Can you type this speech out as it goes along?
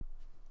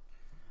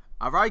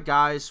All right,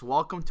 guys,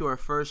 welcome to our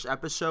first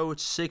episode,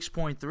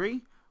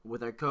 6.3,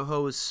 with our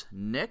co-host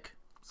Nick.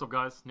 What's up,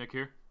 guys? Nick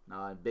here.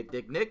 Big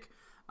Dick Nick,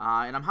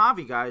 and I'm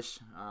Javi, guys.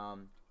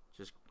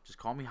 Just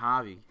call me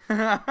Javi.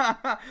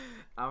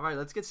 All right,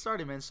 let's get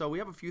started, man. So we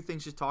have a few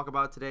things to talk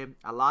about today.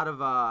 A lot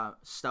of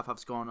stuff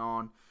that's going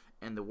on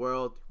in the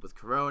world with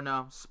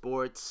Corona,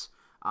 sports,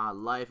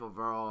 life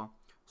overall.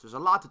 So there's a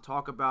lot to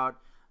talk about.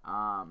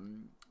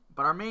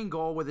 But our main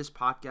goal with this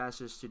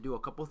podcast is to do a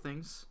couple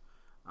things.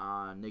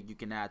 Nick, you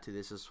can add to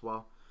this as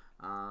well.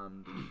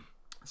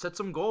 Set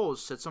some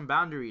goals, set some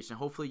boundaries, and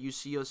hopefully you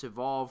see us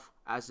evolve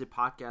as the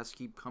podcasts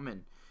keep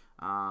coming.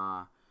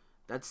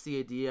 That's the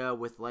idea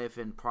with life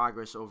and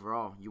progress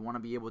overall. You want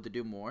to be able to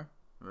do more,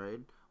 right?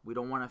 We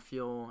don't want to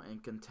feel in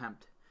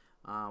contempt.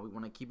 We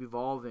want to keep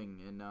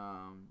evolving,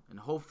 and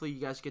hopefully you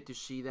guys get to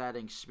see that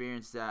and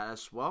experience that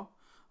as well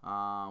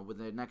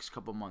within the next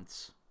couple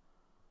months.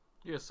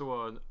 Yeah.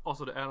 So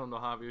also to add on the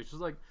hobby, it's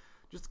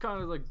just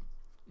kind of like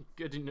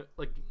get to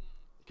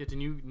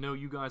know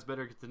you guys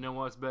better, get to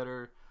know us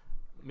better,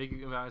 make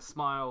you guys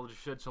smile, just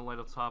shed some light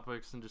on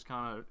topics, and just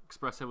kind of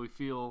express how we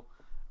feel,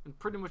 and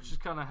pretty much just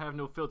kind of have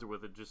no filter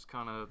with it. Just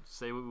kind of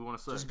say what we want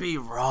to say. Just be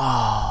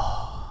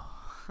raw,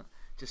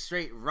 just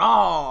straight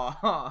raw.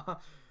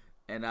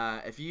 And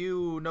if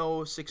you know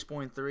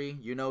 6.3,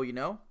 you know,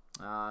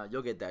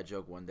 you'll get that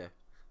joke one day.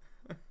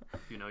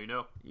 If you know, you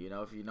know. You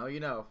know, if you know,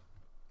 you know.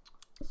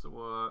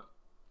 So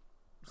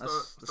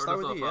Let's start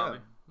with you. Yeah.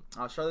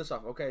 I'll start this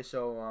off. Okay,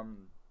 so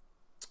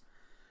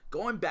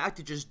going back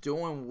to just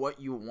doing what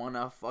you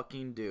wanna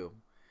fucking do,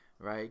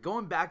 right?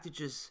 Going back to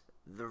just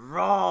the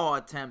raw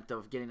attempt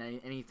of getting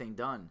anything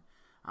done.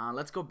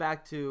 Let's go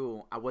back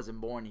to I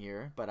wasn't born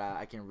here, but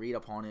I can read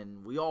upon it.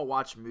 And we all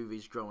watched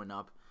movies growing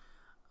up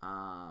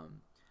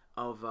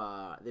of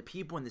the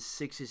people in the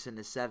 60s and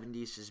the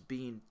 70s just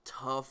being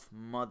tough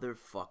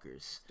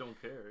motherfuckers.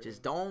 don't care.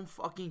 Just don't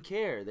fucking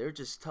care. They're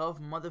just tough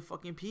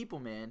motherfucking people,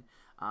 man.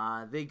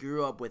 They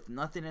grew up with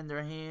nothing in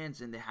their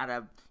hands, and they had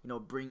to,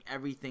 bring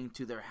everything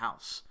to their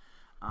house.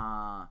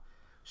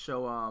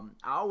 So I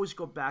always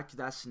go back to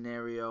that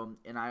scenario,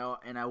 and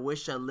I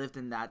wish I lived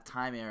in that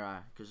time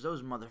era, because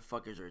those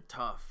motherfuckers are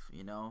tough,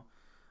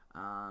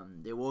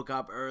 They woke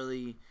up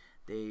early,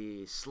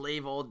 they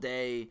slave all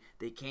day,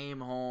 they came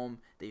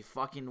home, they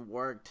fucking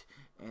worked,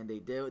 and they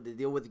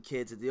deal with the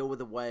kids, they deal with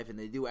the wife, and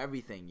they do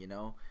everything,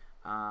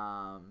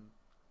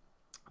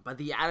 But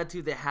the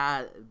attitude they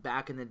had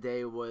back in the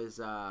day was,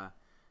 if I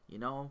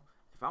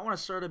want to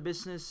start a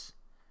business,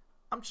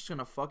 I'm just going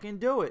to fucking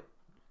do it.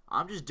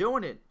 I'm just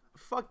doing it.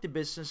 Fuck the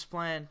business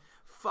plan.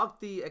 Fuck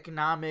the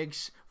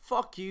economics.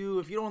 Fuck you.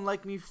 If you don't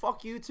like me,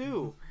 fuck you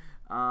too.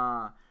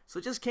 So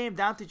it just came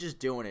down to just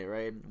doing it,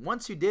 right?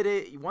 Once you did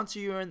it, once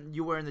you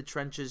were in the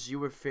trenches, you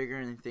were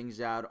figuring things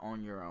out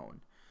on your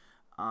own.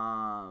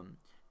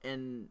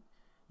 And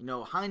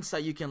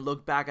hindsight, you can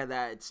look back at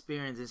that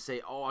experience and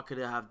say, oh, I could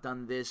have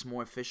done this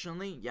more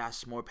efficiently.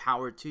 Yes, more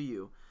power to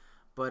you.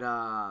 But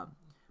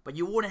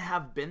you wouldn't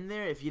have been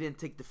there if you didn't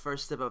take the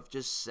first step of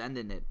just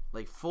sending it,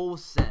 like full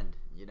send,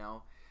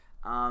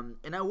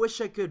 And I wish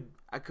I could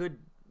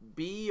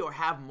be or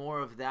have more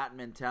of that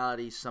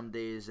mentality some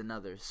days than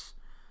others.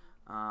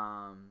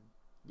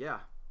 Yeah.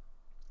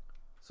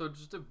 So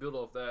just to build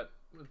off that,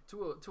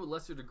 to a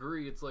lesser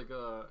degree, it's like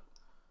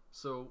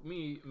so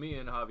me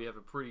and Javi have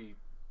a pretty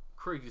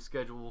crazy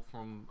schedule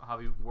from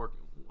Javi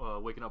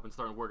waking up and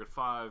starting work at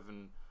 5,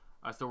 and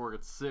I still work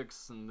at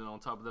 6, and then on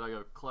top of that I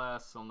got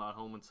class, so I'm not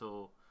home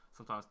until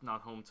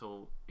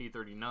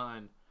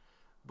 8:39.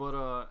 But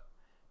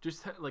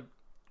like,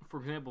 for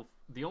example,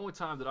 the only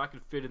time that I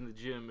could fit in the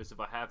gym is if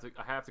I have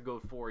to go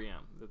at 4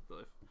 a.m.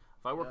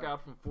 If I work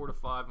out from 4 to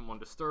 5, I'm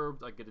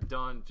undisturbed, I get it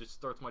done, it just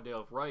starts my day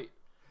off right.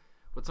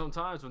 But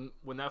sometimes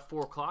when that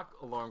 4 o'clock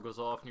alarm goes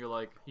off and you're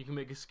like, you can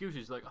make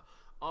excuses like,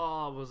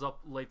 oh, I was up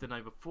late the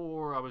night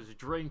before, I was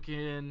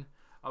drinking,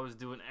 I was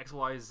doing X,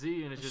 Y,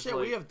 Z, and it's just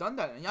we have done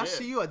that. And I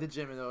see you at the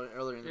gym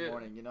earlier in the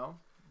morning,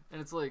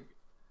 And it's like,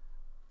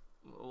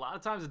 a lot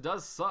of times it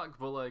does suck,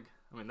 but like,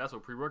 I mean, that's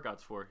what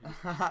pre-workout's for.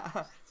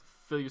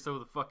 Fill yourself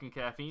with fucking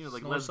caffeine,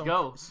 like, let's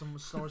go. Some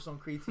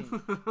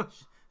creatine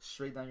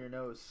straight down your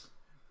nose.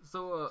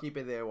 So keep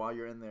it there while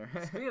you're in there.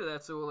 Speaking of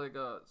that,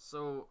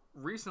 so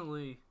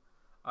recently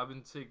I've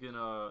been taking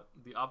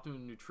the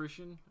Optimum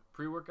Nutrition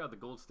pre-workout, the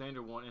gold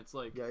standard one. It's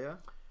like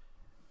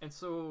and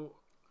so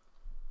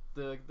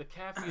the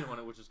caffeine on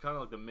it, which is kind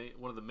of like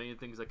one of the main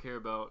things I care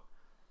about,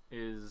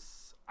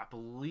 is I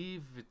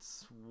believe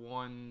it's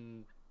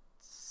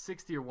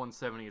 160 or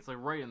 170. It's like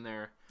right in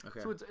there.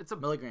 Okay. So it's a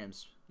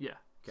milligrams. Yeah.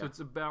 Okay. So it's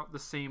about the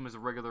same as a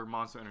regular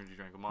Monster Energy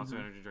drink. A Monster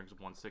Energy drink is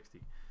 160.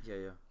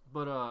 Yeah.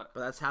 But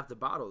that's half the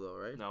bottle though,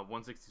 right? No,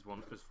 160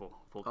 is full.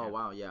 Oh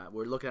wow, yeah.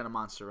 We're looking at a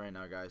Monster right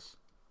now, guys.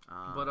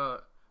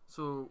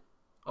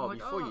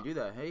 Before you do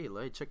that, hey,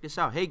 check this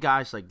out. Hey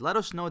guys, let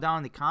us know down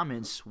in the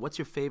comments what's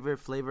your favorite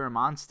flavor of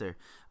Monster.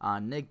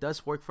 Nick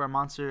does work for a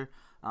Monster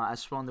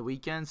as well on the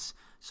weekends.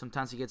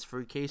 Sometimes he gets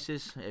free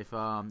cases. If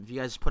you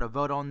guys put a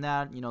vote on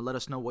that, let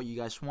us know what you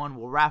guys want.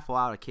 We'll raffle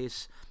out a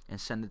case and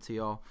send it to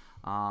y'all.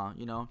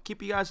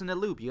 Keep you guys in the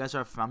loop. You guys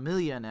are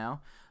familiar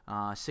now.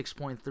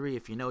 6.3,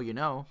 if you know, you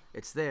know.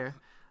 It's there.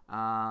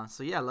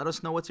 So yeah, let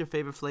us know what's your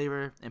favorite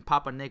flavor, and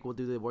Papa Nick will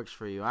do the works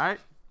for you. All right.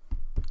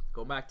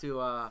 Go back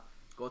to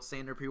Gold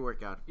Standard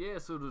pre-workout. Yeah.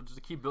 So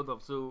to keep build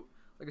up, so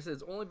like I said,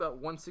 it's only about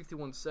 160,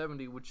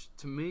 170, which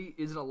to me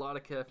isn't a lot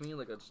of caffeine.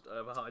 Like I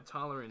have a high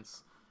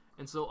tolerance,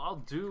 and so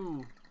I'll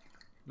do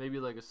maybe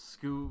like a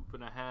scoop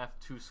and a half,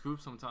 2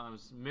 scoops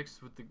sometimes,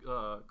 mixed with the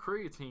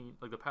creatine,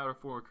 like the powder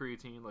form of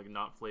creatine, like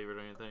not flavored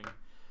or anything.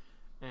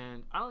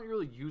 And I don't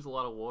really use a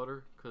lot of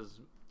water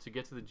because to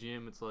get to the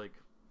gym, it's like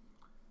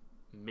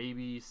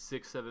maybe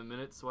 6-7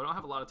 minutes, so I don't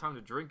have a lot of time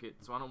to drink it.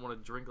 So I don't want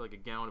to drink like a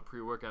gallon of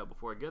pre-workout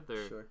before I get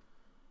there. Sure.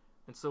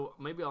 And so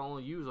maybe I'll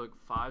only use like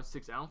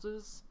 5-6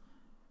 ounces.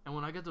 And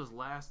when I get those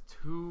last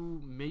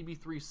 2, maybe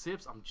 3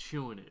 sips, I'm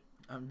chewing it.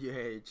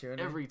 You're chewing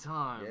every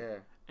time. Yeah.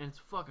 And it's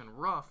fucking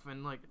rough.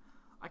 And like,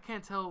 I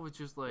can't tell if it's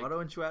just like. Why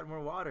don't you add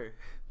more water?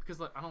 Because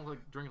like I don't like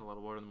drinking a lot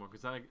of water anymore.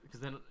 Because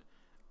then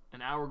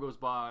an hour goes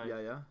by. Yeah.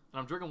 And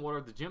I'm drinking water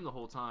at the gym the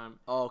whole time.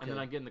 Oh, okay. And then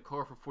I get in the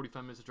car for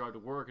 45 minutes to drive to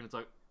work, and it's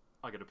like,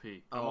 I gotta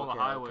pee. I'm on the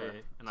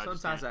highway, and I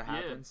sometimes just that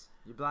happens.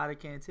 Yeah. Your bladder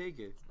can't take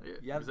it.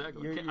 Yeah,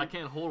 exactly. I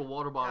can't hold a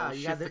water bottle,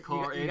 shift the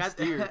car, and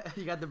steer.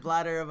 You got the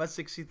bladder of a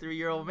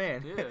 63-year-old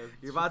man. Yeah,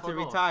 you're about to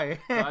retire.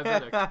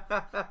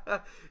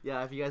 Diabetic.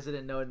 Yeah, if you guys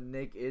didn't know,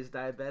 Nick is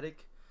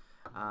diabetic.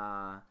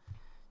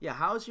 Yeah,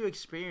 how's your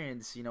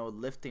experience,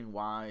 lifting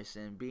wise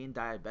and being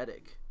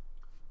diabetic?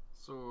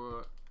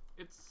 So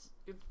it's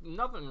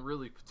nothing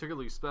really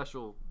particularly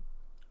special,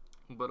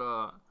 but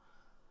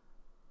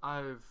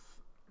I've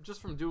just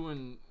from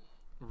doing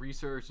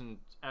research and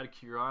out of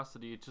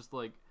curiosity, it's just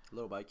like a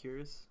little bit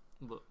curious.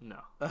 No.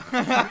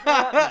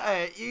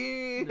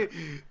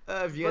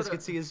 If you guys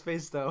could see his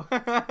face though.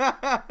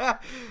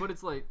 But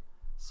it's like,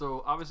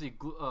 so obviously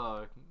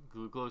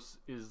glucose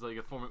is like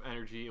a form of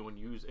energy, and when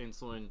you use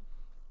insulin,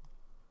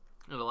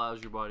 it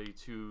allows your body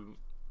to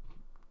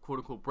quote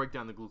unquote break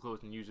down the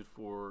glucose and use it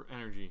for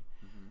energy.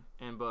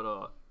 Mm-hmm.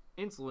 But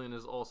insulin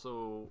is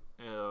also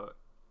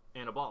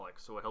anabolic,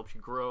 so it helps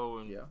you grow,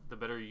 and the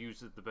better you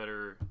use it, the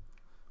better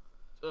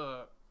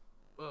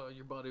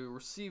your body will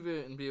receive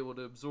it and be able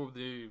to absorb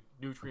the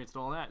nutrients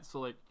and all that.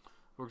 So like,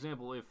 for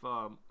example, if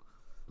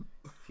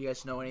you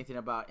guys know anything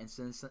about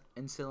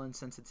insulin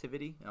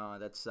sensitivity,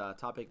 that's a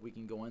topic we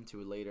can go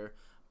into later,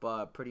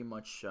 but pretty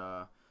much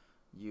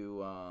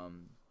you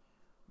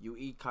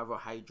eat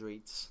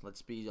carbohydrates.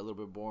 Let's be a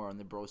little bit more on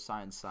the bro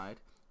science side.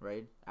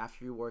 Right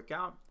after you work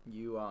out,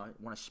 you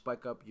want to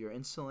spike up your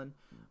insulin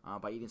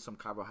by eating some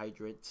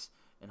carbohydrates,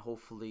 and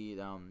hopefully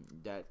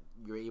that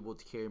you're able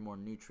to carry more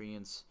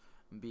nutrients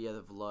via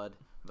the blood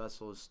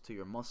vessels to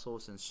your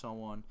muscles and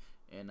so on,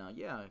 and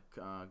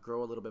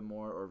grow a little bit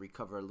more or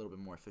recover a little bit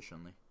more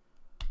efficiently.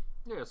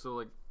 Yeah, so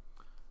like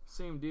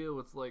same deal.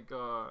 It's like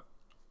for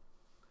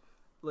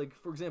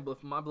example,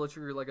 if my blood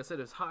sugar, like I said,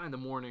 is high in the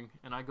morning,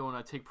 and I go and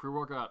I take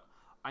pre-workout,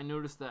 I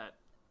notice that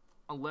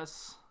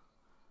unless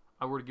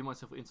I were to give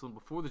myself insulin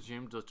before the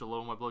gym just to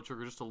lower my blood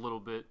sugar just a little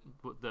bit,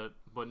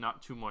 but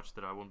not too much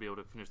that I wouldn't be able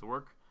to finish the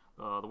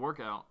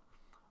workout,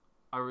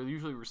 I would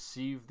usually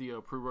receive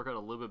the pre-workout a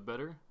little bit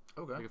better.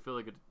 Okay. Like I feel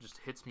like it just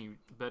hits me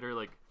better.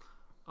 Like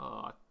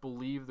I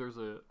believe there's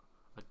a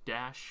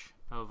dash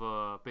of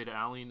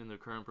beta-alanine in the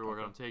current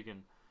pre-workout I'm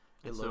taking.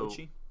 And so,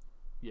 itchy?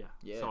 Yeah.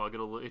 So I'll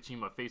get a little itchy.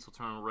 My face will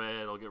turn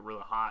red. I'll get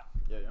really hot.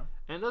 Yeah.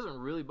 And it doesn't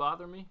really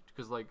bother me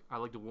because like I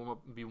like to warm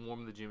up and be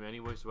warm in the gym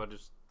anyway. So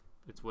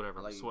it's whatever.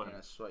 I like sweating.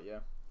 Sweat, yeah.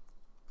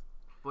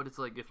 But it's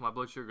like if my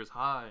blood sugar is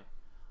high,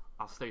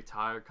 I'll stay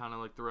tired kind of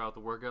like throughout the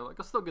workout. Like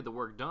I'll still get the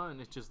work done.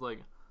 It's just like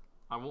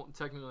I won't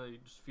technically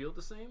just feel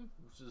the same,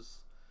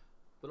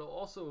 but I'll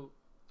also,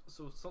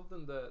 so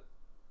something that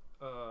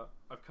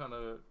I've kind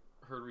of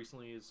heard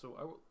recently is,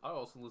 so I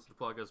also listen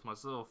to podcasts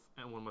myself,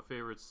 and one of my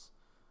favorites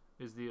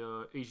is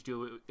the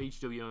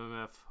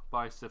HWMF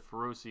by Seth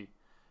Feroci.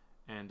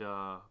 And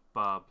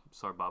Bob,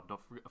 sorry Bob,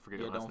 don't forget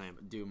your last name.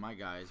 Dude, my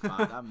guy is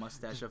Bob. That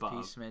mustache of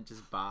peace, man,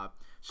 just Bob.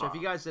 So if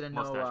you guys didn't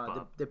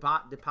know, the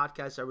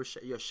podcast, I was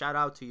shout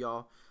out to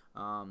y'all.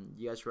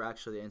 You guys were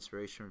actually the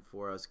inspiration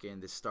for us getting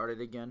this started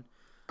again.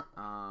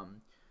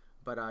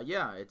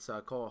 It's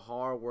called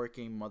Hard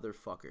Working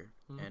Motherfucker,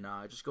 and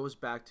it just goes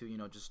back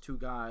to just two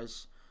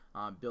guys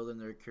building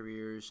their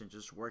careers and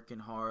just working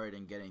hard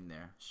and getting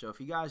there. So if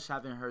you guys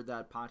haven't heard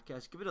that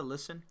podcast, give it a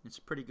listen. It's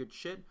pretty good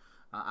shit.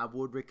 I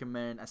would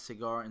recommend a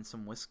cigar and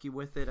some whiskey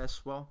with it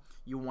as well.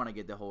 You want to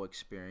get the whole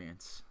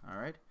experience, all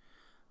right?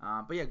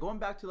 Going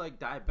back to like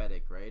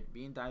diabetic, right?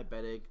 Being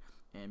diabetic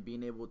and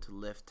being able to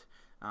lift.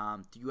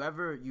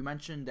 You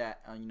mentioned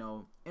that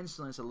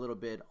insulin is a little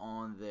bit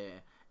on the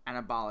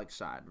anabolic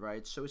side,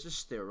 right? So it's a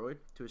steroid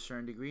to a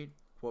certain degree.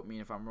 Quote me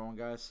if I'm wrong,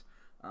 guys.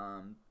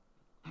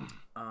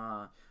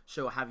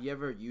 So have you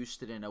ever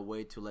used it in a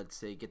way to, let's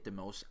say, get the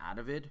most out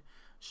of it?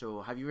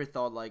 So have you ever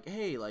thought like,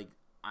 hey, like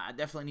I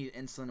definitely need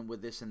insulin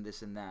with this and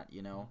this and that,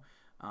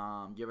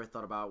 You ever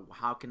thought about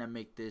how can I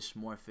make this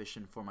more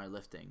efficient for my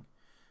lifting?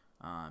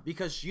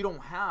 Because you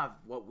don't have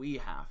what we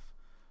have.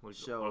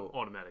 So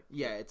automatic.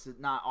 Yeah, it's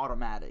not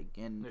automatic,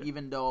 and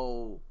even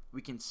though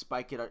we can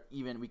spike it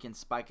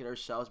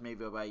ourselves,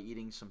 maybe by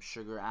eating some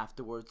sugar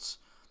afterwards.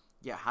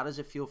 Yeah, how does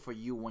it feel for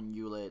you when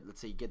you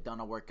let's say you get done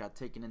a workout,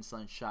 take an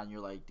insulin shot, and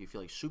you're like, do you feel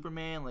like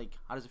Superman? Like,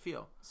 how does it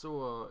feel?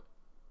 So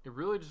it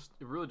really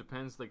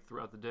depends like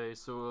throughout the day.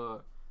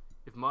 So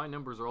if my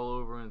numbers are all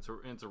over and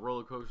it's a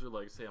roller coaster,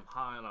 like say I'm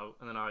high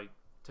and then I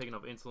take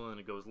enough insulin and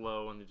it goes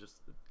low and it just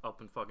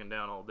up and fucking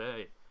down all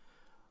day.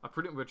 I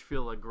pretty much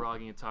feel like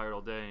groggy and tired all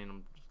day, and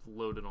I'm just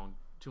loaded on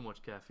too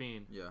much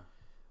caffeine. Yeah.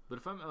 But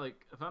if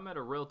I'm at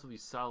a relatively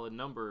solid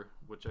number,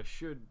 which I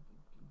should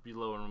be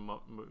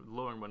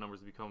lowering my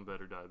numbers to become a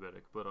better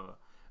diabetic. But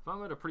if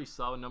I'm at a pretty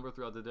solid number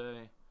throughout the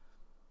day,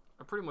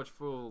 I pretty much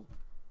feel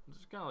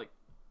just kind of like,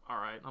 all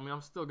right. I mean,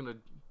 I'm still gonna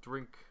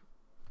drink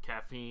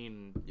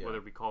caffeine, whether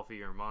it be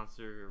coffee or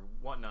Monster or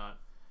whatnot.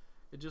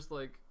 It just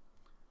like,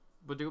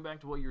 but to go back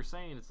to what you were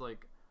saying, it's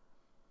like.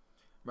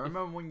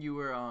 Remember when you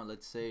were,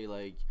 let's say,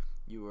 like,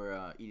 you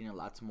were eating a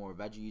lot more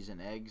veggies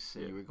and eggs,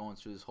 and you were going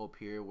through this whole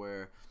period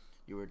where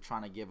you were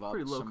trying to give up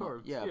pretty low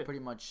carbs. Yeah, pretty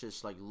much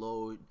just like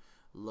low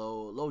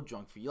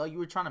junk food. Like, you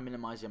were trying to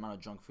minimize the amount of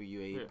junk food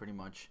you ate, pretty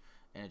much,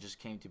 and it just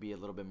came to be a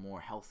little bit more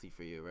healthy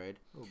for you, right?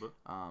 A little bit.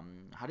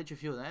 How did you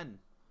feel then?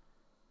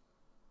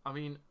 I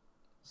mean,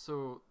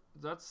 so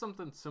that's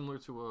something similar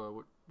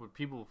to what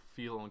people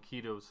feel on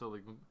keto. So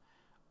like, when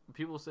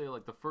people say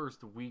like the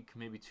first week,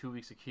 maybe 2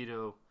 weeks of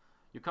keto,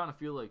 you kind of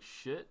feel like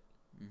shit,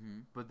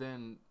 but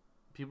then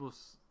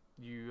there's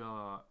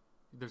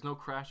no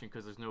crashing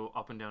because there's no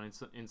up and down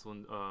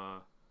insulin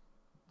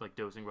like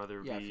dosing,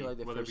 whether it be, I feel like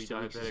the whether first it be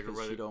 2 weeks diabetic or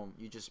whether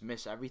you just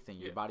miss everything.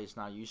 Your body's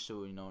not used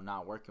to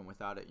not working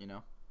without it.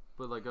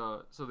 But like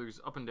so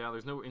there's up and down.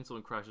 There's no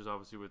insulin crashes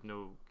obviously with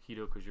no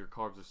keto because your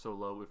carbs are so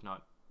low, if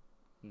not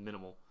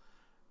minimal.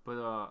 But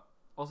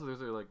also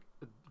there's like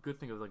a good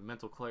thing of like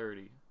mental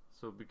clarity.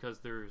 So because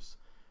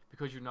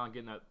you're not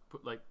getting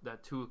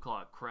that 2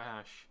 o'clock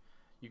crash,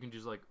 you can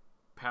just like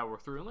power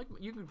through. And like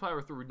you can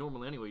power through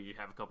normally anyway. You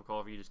have a cup of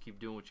coffee, you just keep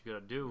doing what you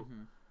gotta do.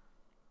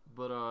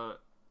 But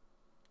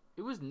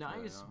it was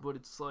nice, but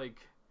it's like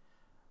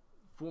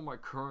for my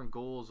current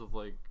goals of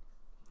like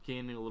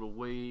gaining a little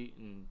weight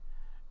and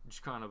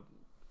just kind of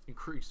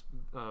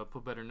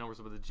put better numbers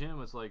up at the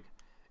gym. It's like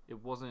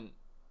it wasn't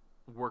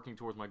working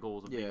towards my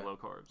goals of being low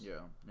carbs.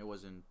 Yeah, it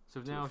wasn't. So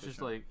now it's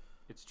just like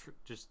it's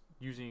just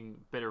using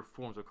better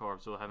forms of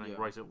carbs. So having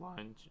rice at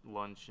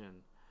lunch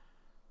and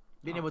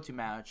being able to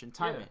manage and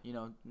time it.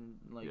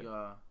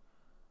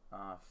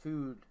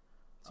 Food.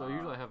 So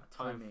usually I have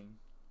timing.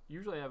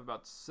 Usually I have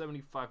about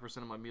 75%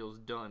 of my meals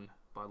done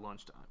by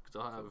lunchtime because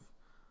I'll have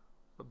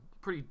a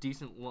pretty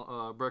decent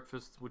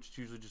breakfast, which is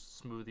usually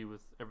just a smoothie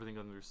with everything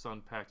under the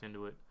sun packed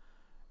into it,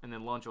 and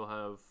then lunch I'll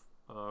have.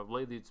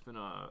 Lately it's been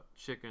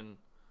chicken,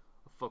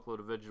 a fuckload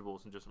of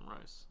vegetables, and just some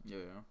rice. Yeah.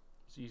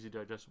 It's easy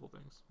digestible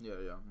things.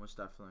 Yeah, most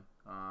definitely.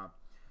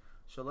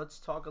 So let's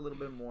talk a little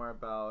bit more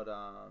about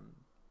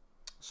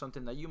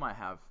something that you might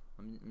have.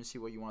 Let me see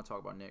what you want to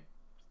talk about, Nick.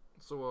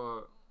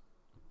 So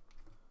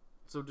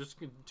just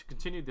to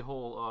continue the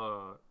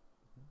whole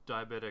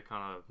diabetic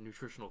kind of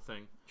nutritional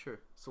thing. Sure.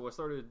 So I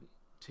started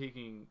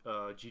taking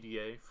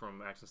GDA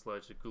from Action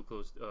Sledge, a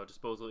glucose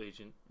disposal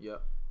agent. Yeah.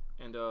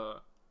 And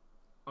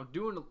I'm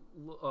doing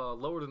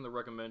lower than the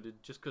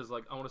recommended just because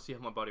like I want to see how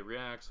my body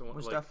reacts.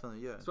 Most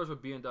definitely, yeah. Especially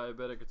with being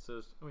diabetic, it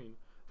says, I mean,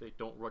 they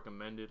don't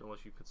recommend it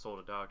unless you consult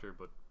a doctor,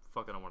 but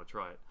fuck it, I want to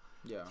try it.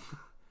 Yeah.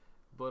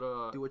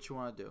 But do what you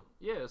want to do.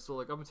 Yeah, so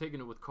like I've been taking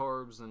it with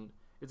carbs and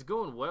it's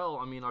going well.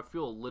 I mean, I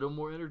feel a little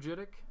more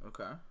energetic.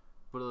 Okay.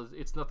 But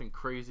it's nothing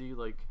crazy.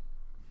 Like,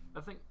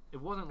 I think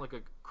it wasn't like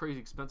a crazy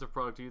expensive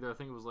product either. I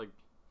think it was like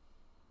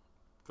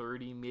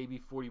 30,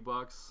 maybe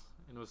 $40,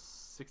 and it was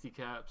 60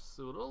 caps.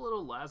 So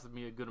it'll lasted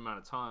me a good amount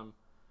of time.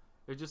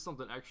 It's just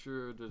something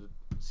extra to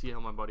see how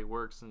my body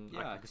works, and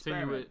I can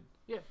continue it.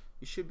 Yeah.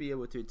 You should be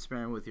able to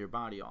experiment with your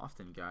body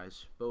often,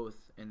 guys,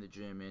 both in the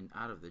gym and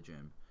out of the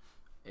gym,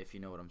 if you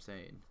know what I'm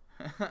saying.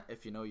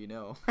 If you know, you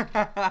know.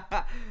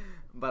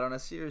 But on a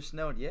serious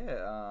note,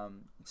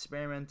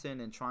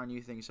 experimenting and trying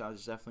new things out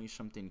is definitely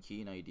something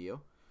key and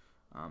ideal.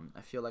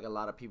 I feel like a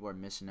lot of people are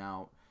missing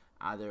out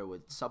either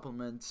with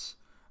supplements,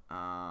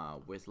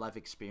 with life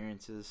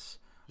experiences.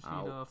 Just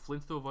need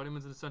Flintstone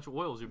vitamins and essential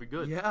oils. You'll be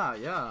good.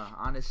 Yeah.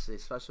 Honestly,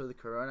 especially with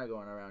the corona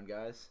going around,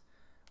 guys.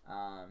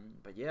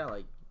 But yeah,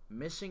 like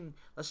missing.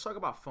 Let's talk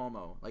about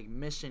FOMO, like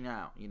missing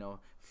out.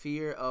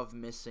 Fear of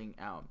missing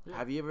out. Yeah.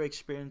 Have you ever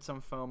experienced some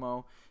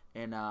FOMO?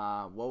 And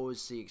what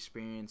was the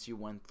experience you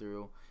went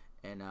through?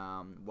 And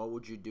what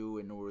would you do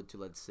in order to,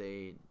 let's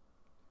say,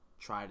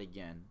 try it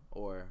again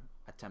or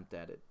attempt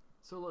at it?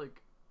 So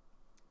like,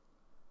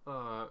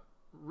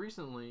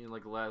 recently in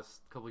like the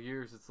last couple of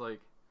years, it's like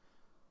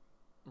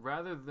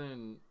rather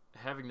than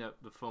having the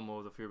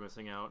FOMO, the fear of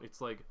missing out, it's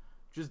like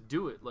just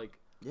do it. Like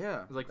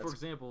yeah, like for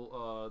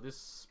example,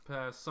 this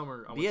past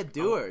summer, be a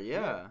doer.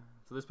 Yeah.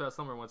 So this past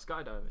summer I went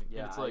skydiving.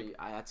 Yeah, and it's like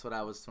that's what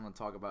I was going to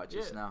talk about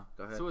just now.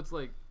 Go ahead. So it's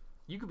like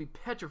you could be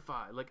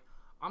petrified. Like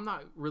I'm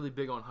not really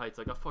big on heights.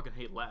 Like I fucking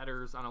hate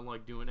ladders. I don't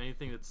like doing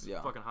anything that's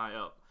fucking high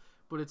up.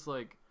 But it's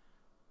like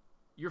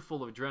you're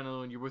full of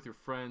adrenaline. You're with your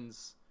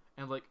friends,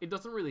 and like it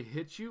doesn't really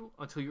hit you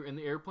until you're in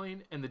the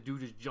airplane and the dude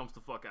just jumps the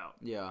fuck out.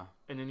 Yeah.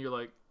 And then you're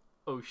like,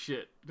 oh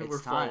shit,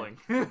 we're time.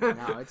 falling.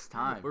 No, it's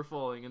time. We're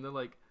falling, and then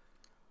like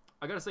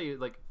I gotta say,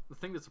 like the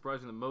thing that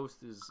surprised me the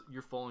most is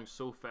you're falling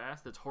so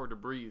fast it's hard to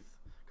breathe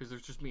because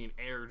there's just being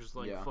air just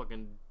like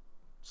fucking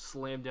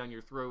slammed down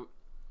your throat.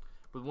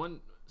 But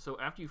so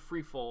after you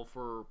free fall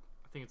for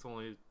I think it's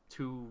only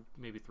 2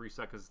 maybe 3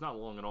 seconds, it's not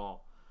long at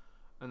all,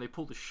 and they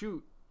pull the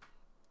chute.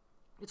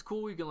 It's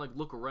cool. You can like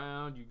look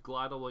around. You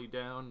glide all the way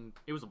down.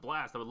 It was a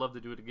blast. I would love to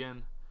do it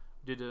again.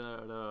 Did it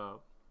at a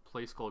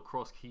place called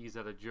Cross Keys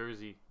out of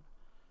Jersey.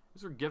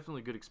 It was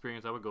definitely a good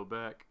experience. I would go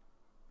back.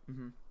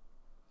 Mm-hmm.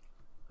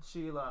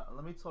 Sheila,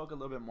 let me talk a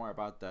little bit more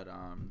about that.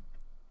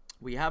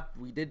 We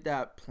did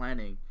that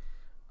planning,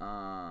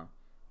 and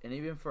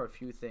even for a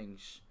few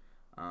things,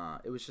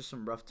 it was just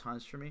some rough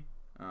times for me.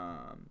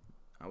 I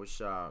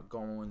was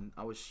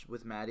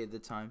with Maddie at the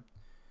time,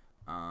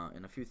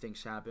 and a few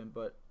things happened,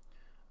 but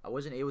I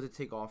wasn't able to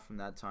take off from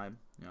that time.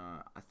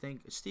 I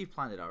think Steve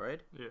planned it out,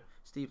 right? Yeah.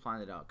 Steve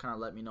planned it out. Kind of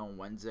let me know on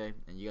Wednesday,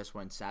 and you guys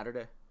went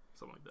Saturday.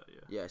 Something like that,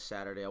 yeah. Yeah,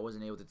 Saturday. I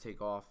wasn't able to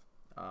take off.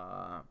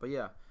 But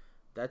yeah,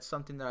 that's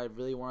something that I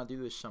really want to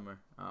do this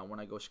summer. When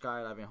I go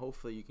skydiving,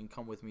 hopefully you can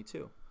come with me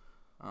too.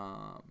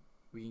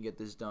 We can get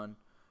this done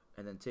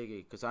and then take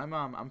it. Because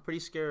I'm pretty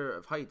scared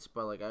of heights,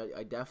 but like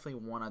I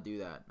definitely want to do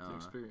that. It's an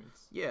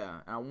experience.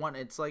 Yeah, and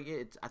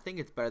I think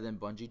it's better than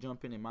bungee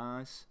jumping in my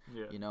eyes.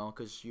 Yeah. You know,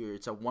 because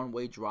it's a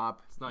one-way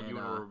drop. It's not you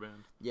in a rubber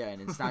band. Yeah,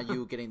 and it's not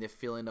you getting the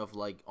feeling of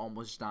like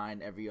almost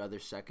dying every other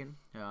second.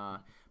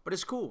 But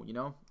it's cool, you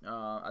know.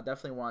 I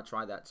definitely want to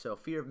try that. So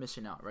fear of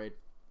missing out, right?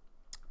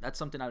 That's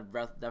something I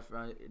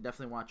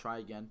definitely want to try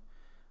again,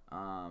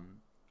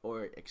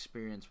 or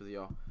experience with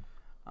y'all.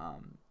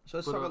 So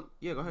let's talk.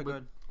 Go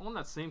ahead. On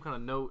that same kind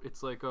of note,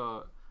 it's like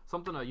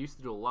something I used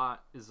to do a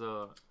lot is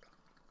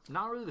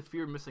not really the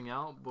fear of missing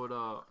out, but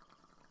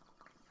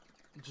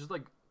just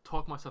like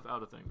talk myself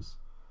out of things.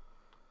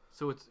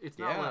 So it's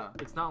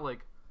not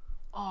like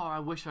oh, I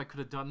wish I could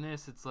have done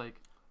this. It's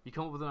like you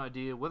come up with an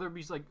idea, whether it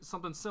be like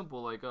something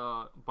simple like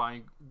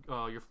buying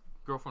your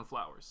girlfriend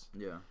flowers.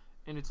 Yeah.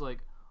 And it's like,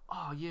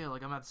 oh yeah,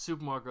 like I'm at the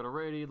supermarket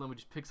already. Let me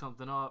just pick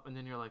something up, and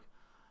then you're like,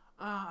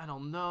 I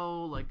don't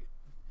know, like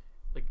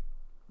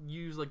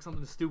use like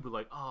something stupid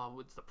like, oh,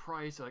 what's the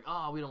price? Or like,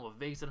 oh, we don't have a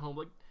vase at home,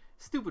 like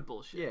stupid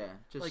bullshit. Yeah,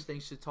 just like,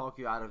 things to talk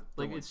you out of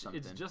doing like something.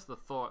 It's just the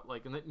thought,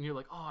 like, and then you're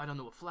like, oh, I don't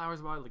know what flowers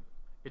buy. Like,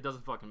 it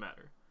doesn't fucking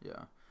matter.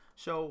 Yeah.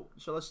 So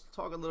let's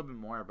talk a little bit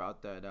more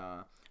about that.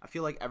 I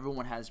feel like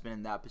everyone has been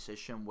in that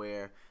position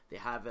where they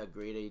have a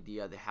great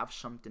idea, they have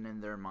something in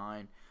their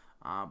mind,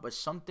 but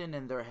something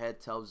in their head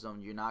tells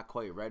them you're not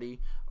quite ready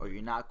or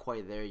you're not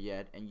quite there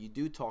yet, and you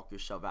do talk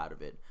yourself out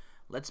of it.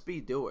 Let's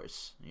be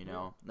doers, you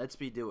know. Yeah. Let's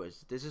be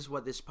doers. This is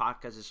what this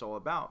podcast is all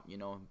about, you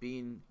know,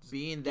 being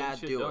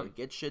that doer.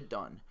 Get shit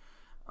done.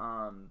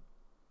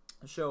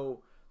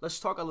 So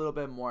let's talk a little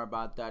bit more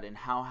about that and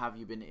how have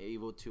you been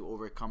able to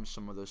overcome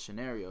some of those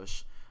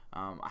scenarios.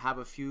 I have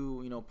a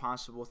few, you know,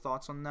 possible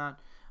thoughts on that.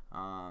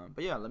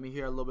 But yeah, let me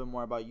hear a little bit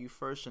more about you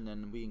first, and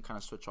then we can kind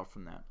of switch off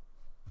from that.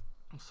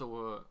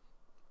 So,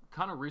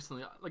 kind of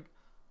recently,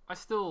 I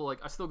still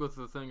go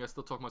through the thing. I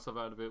still talk myself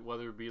out of it,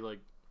 whether it be like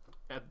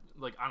I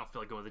don't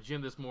feel like going to the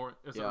gym this morning.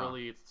 It's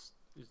early. It's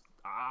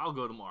I'll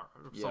go tomorrow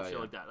or some shit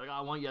like that. Like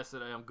I went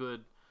yesterday. I'm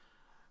good.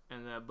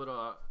 And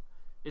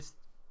it's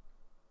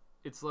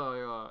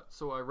like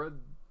so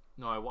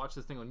I watched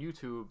this thing on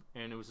YouTube,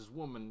 and it was this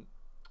woman.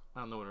 I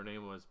don't know what her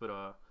name was,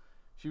 but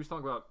she was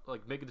talking about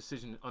like make a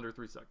decision under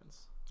 3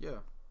 seconds. Yeah.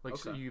 Like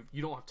so you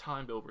don't have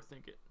time to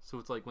overthink it. So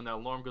it's like when that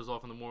alarm goes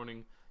off in the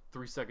morning,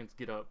 3 seconds,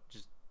 get up,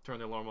 just turn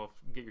the alarm off,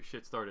 get your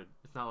shit started.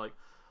 It's not like,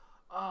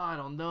 oh, I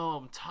don't know,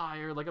 I'm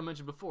tired. Like I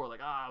mentioned before,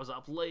 like I was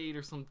up late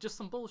or some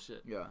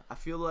bullshit. Yeah, I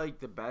feel like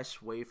the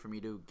best way for me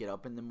to get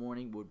up in the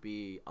morning would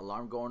be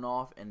alarm going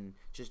off and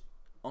just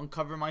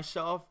uncover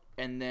myself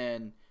and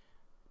then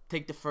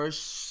take the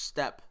first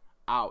step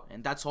out,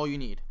 and that's all you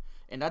need.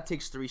 And that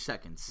takes 3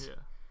 seconds. Yeah.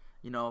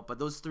 You know, but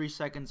those 3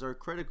 seconds are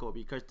critical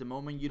because the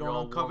moment you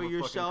don't uncover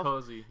yourself,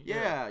 cozy.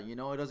 Yeah, you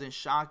know, it doesn't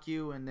shock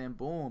you, and then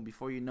boom,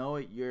 before you know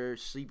it, you're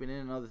sleeping in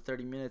another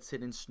 30 minutes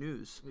hitting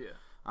snooze.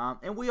 Yeah.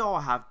 And we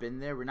all have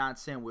been there. We're not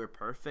saying we're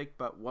perfect,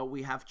 but what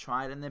we have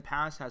tried in the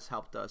past has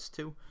helped us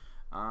too.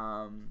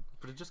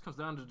 But it just comes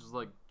down to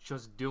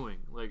just doing,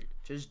 like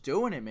just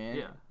doing it, man.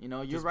 Yeah. You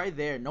know, you're right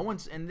there. No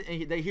one's and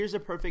here's a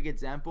perfect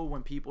example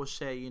when people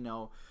say, you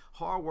know,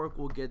 hard work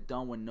will get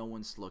done when no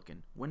one's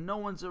looking. When no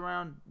one's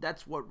around,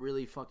 that's what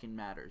really fucking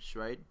matters,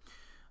 right?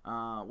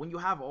 When you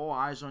have all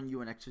eyes on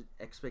you and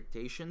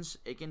expectations,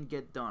 it can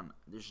get done.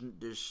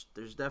 There's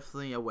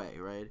definitely a way,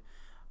 right?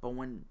 But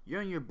when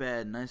you're in your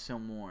bed, nice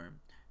and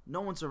warm,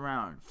 no one's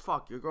around.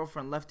 Fuck, your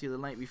girlfriend left you the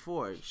night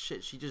before.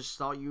 Shit, she just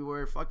thought you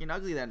were fucking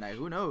ugly that night.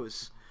 Who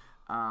knows?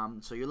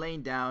 So you're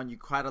laying down, you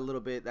cried a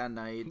little bit that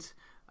night.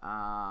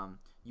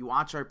 You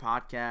watch our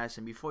podcast,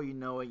 and before you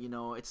know it,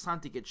 it's time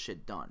to get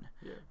shit done.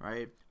 Yeah.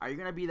 Right? Are you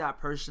gonna be that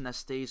person that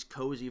stays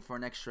cozy for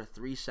an extra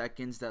 3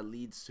 seconds, that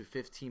leads to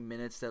 15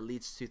 minutes, that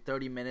leads to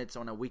 30 minutes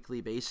on a weekly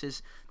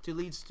basis, to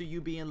leads to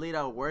you being late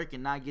at work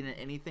and not getting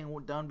anything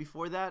done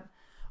before that?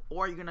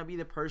 Or are you gonna be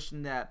the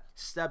person that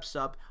steps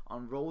up,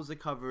 unrolls the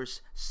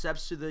covers,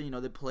 steps to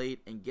the plate,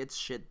 and gets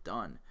shit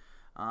done?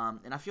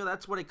 And I feel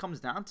that's what it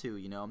comes down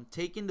to.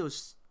 Taking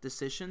those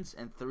decisions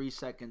in 3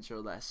 seconds or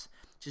less.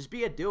 Just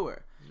be a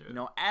doer.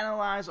 Yeah.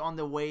 Analyze on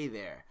the way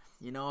there.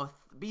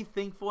 Be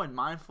thankful and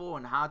mindful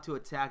on how to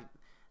attack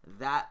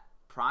that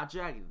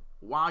project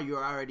while you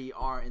already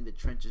are in the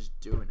trenches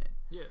doing it.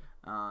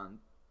 Yeah.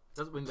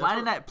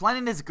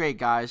 Planning is great,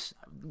 guys.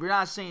 We're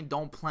not saying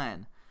don't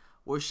plan.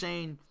 We're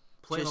saying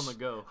plan on the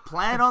go.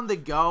 Plan on the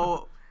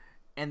go,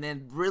 and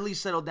then really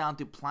settle down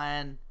to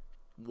plan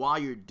while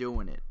you're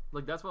doing it.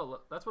 Like that's what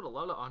a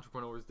lot of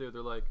entrepreneurs do.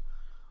 They're like,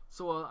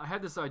 so I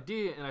had this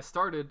idea and I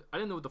started. I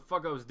didn't know what the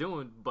fuck I was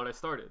doing, but I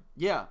started.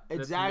 Yeah,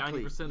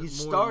 exactly. That's 90% you more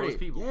started. Than most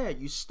people. Yeah,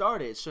 you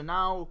started. So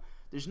now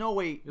there's no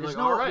way. You're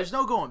there's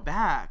no going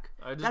back.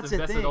 I just that's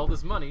invested all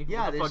this money.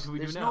 Yeah, what the fuck do we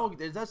do now?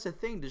 That's the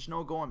thing. There's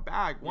no going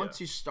back.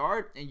 Once you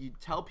start and you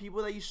tell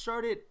people that you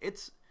started,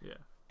 it's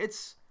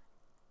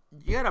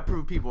you gotta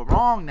prove people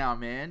wrong now,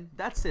 man.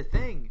 That's the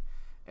thing.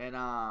 And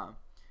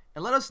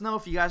let us know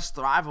if you guys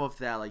thrive off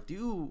that. Like,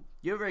 do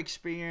you ever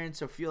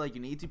experience or feel like you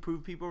need to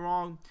prove people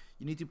wrong?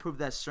 You need to prove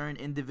that certain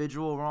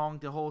individual wrong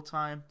the whole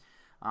time.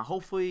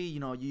 Hopefully,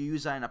 you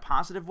use that in a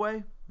positive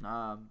way.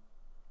 But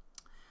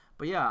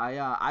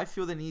yeah, I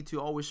feel the need to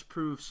always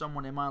prove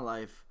someone in my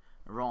life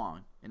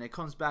wrong, and it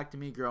comes back to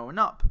me growing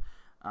up.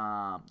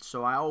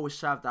 So I always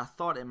have that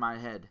thought in my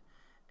head,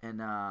 and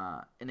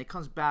it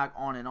comes back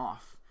on and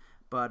off.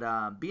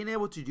 But being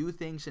able to do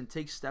things and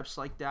take steps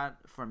like that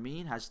for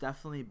me has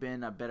definitely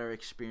been a better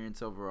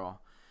experience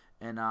overall.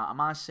 And I'm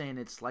not saying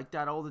it's like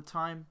that all the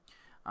time,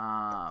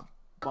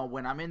 but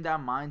when I'm in that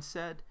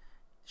mindset,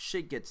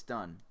 shit gets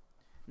done.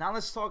 Now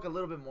let's talk a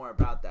little bit more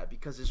about that,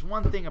 because there's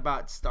one thing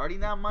about starting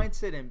that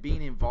mindset and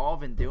being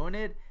involved in doing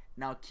it,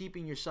 now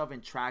keeping yourself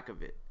in track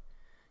of it.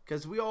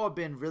 Because we all have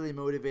been really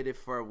motivated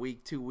for a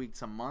week, 2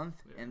 weeks, a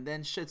month, and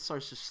then shit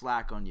starts to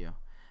slack on you,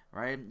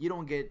 right? You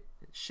don't get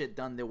shit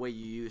done the way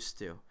you used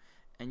to,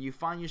 and you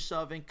find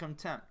yourself in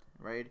contempt,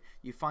 right?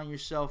 You find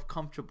yourself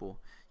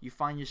comfortable. You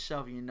find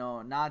yourself,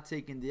 not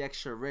taking the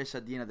extra risk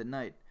at the end of the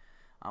night,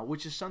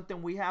 which is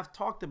something we have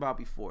talked about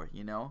before.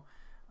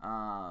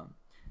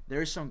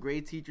 There's some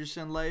great teachers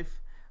in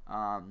life.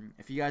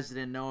 If you guys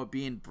didn't know,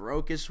 being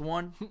broke is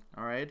one.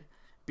 All right,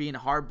 being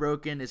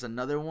heartbroken is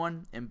another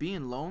one, and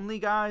being lonely,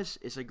 guys,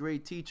 is a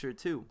great teacher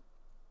too.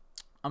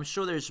 I'm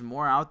sure there's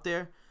more out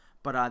there,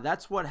 but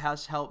that's what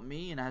has helped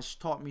me and has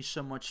taught me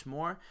so much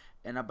more.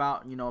 And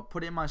about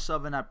putting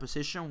myself in that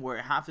position where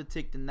I have to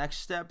take the next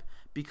step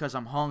because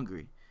I'm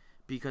hungry,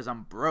 because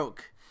I'm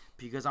broke,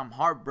 because I'm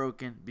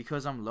heartbroken,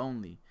 because I'm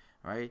lonely.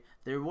 Right?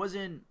 There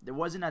wasn't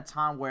a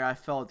time where I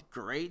felt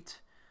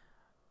great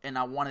and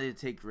I wanted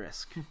to take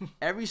risk.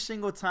 Every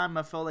single time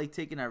I felt like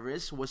taking a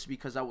risk was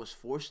because I was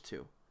forced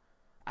to.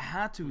 I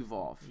had to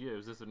evolve. Yeah, it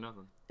was this or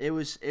nothing. It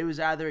was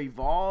either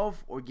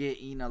evolve or get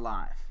eaten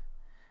alive,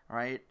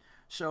 right?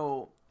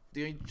 So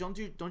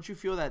don't you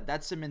feel that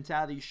that's the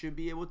mentality you should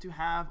be able to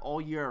have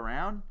all year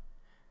around?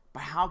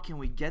 But how can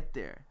we get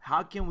there?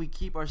 How can we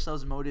keep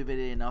ourselves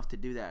motivated enough to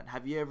do that?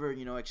 Have you ever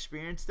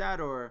experienced that,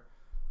 or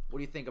what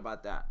do you think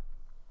about that?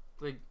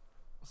 Like,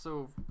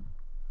 so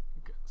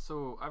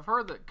I've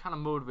heard that kind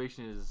of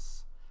motivation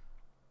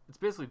it's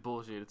basically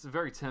bullshit. It's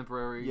very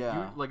temporary.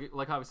 Yeah.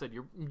 Like how I said,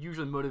 you're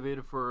usually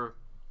motivated for,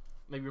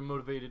 maybe you're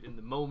motivated in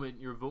the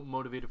moment. You're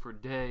motivated for a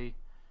day.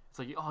 It's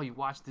like, you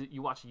watch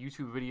a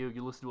YouTube video,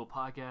 you listen to a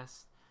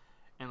podcast,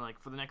 and like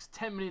for the next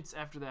 10 minutes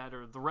after that,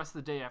 or the rest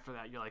of the day after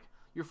that,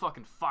 you're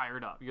fucking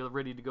fired up. You're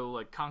ready to go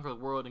like conquer the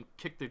world and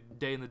kick the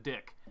day in the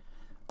dick.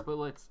 But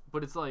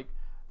it's like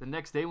the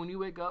next day when you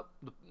wake up,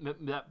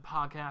 that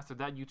podcast or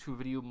that YouTube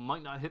video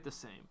might not hit the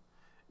same.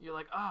 You're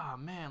like,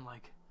 man,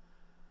 like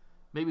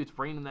maybe it's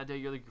raining that day.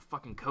 You're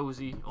fucking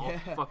cozy, all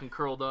fucking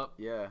curled up.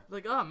 Yeah.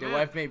 Like, man. The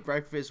wife made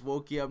breakfast,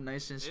 woke you up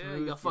nice and smooth. Yeah,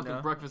 you got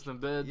fucking breakfast in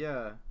bed.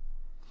 Yeah.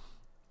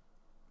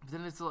 But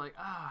then it's like,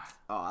 Oh,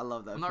 I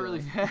love that. I'm not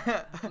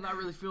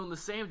really feeling the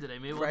same today.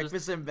 Maybe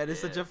breakfast in bed is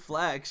such a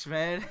flex,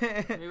 man.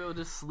 Maybe we'll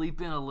just sleep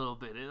in a little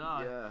bit.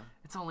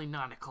 It's only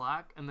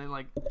 9:00, and then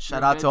like.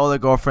 Shout out to all the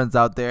girlfriends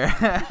out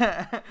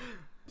there,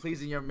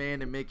 pleasing your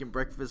man and making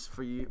breakfast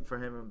for him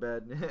in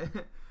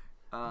bed.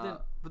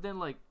 But then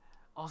like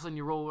all of a sudden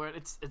you roll around,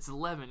 it's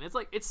 11. It's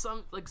like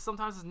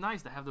sometimes it's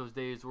nice to have those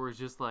days where it's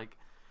just like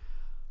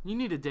you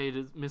need a day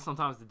to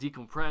sometimes to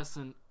decompress,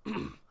 and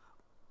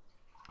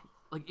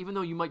like even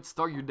though you might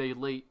start your day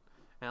late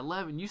at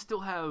 11, you still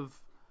have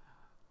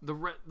the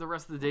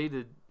rest of the day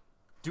to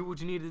do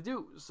what you need to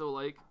do. So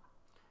like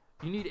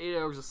you need 8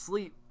 hours of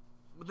sleep,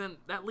 but then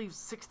that leaves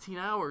 16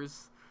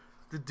 hours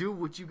to do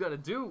what you got to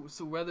do.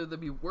 So whether that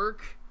be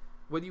work,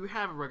 whether you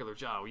have a regular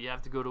job, you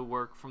have to go to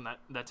work from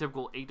that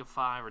typical 8 to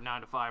 5 or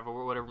 9 to 5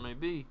 or whatever it may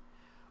be,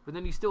 but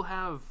then you still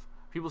have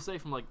people say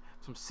from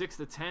 6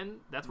 to 10.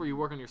 That's where you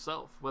work on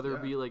yourself, whether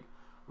it be like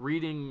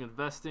reading,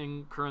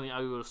 investing. Currently,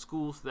 I go to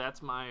school, so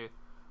that's my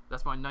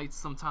nights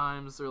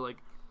sometimes, or like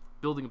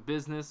building a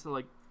business. So,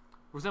 like,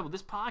 for example,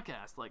 this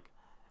podcast, like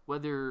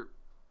whether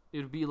it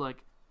would be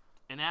like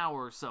an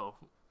hour or so,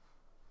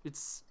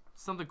 it's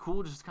something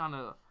cool, just kind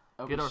of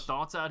get our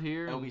thoughts out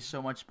here. It would be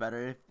so much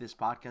better if this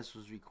podcast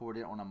was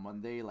recorded on a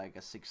Monday, like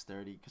at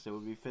 6:30, because it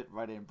would be fit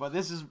right in. But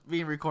this is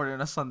being recorded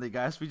on a Sunday,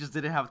 guys. We just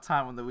didn't have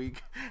time on the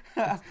week.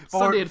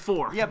 Sunday at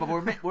 4. Yeah, but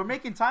we're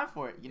making time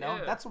for it. You know,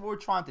 Yeah. that's what we're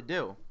trying to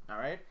do. All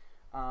right.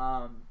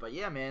 But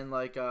yeah, man.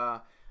 Like,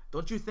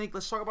 don't you think?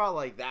 Let's talk about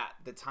like that,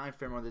 the time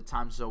frame or the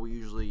time zone we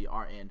usually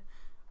are in.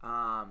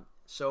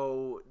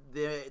 So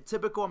the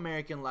typical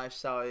American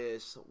lifestyle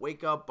is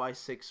wake up by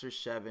 6 or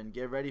 7,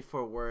 get ready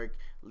for work,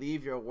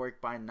 leave your work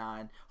by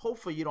 9.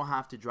 Hopefully you don't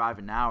have to drive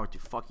an hour to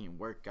fucking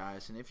work,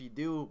 guys. And if you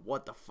do,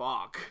 what the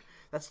fuck?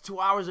 That's 2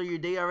 hours of your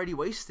day already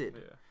wasted.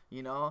 Yeah.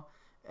 You know?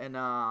 And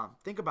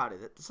think about it.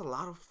 That's a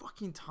lot of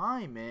fucking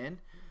time, man.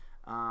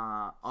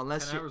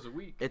 Unless 10 hours a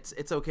week.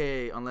 it's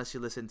okay unless you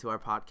listen to our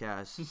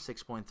podcast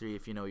 6.3.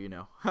 If you know, you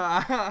know.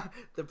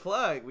 The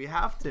plug, we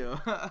have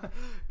to.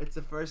 It's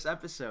the first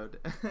episode.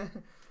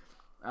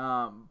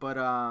 But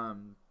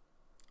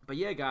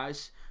yeah,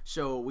 guys.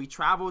 So we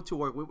travel to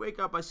work. We wake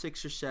up by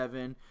 6 or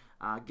 7.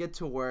 Get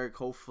to work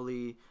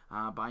hopefully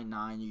by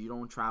 9. You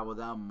don't travel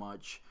that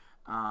much.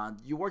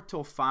 You work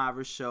till 5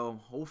 or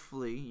so.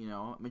 Hopefully, you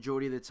know,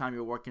 majority of the time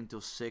you're working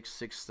till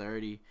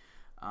 6:30.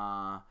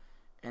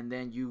 And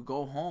then you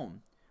go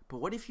home. But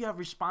what if you have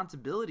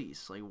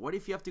responsibilities? Like, what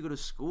if you have to go to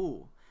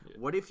school? Yeah.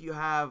 What if you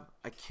have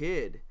a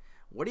kid?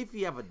 What if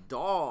you have a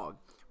dog?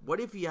 What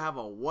if you have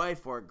a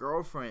wife or a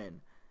girlfriend?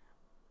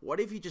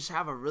 What if you just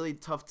have a really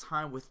tough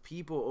time with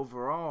people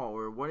overall?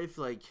 Or what if,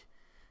 like,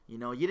 you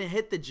know, you didn't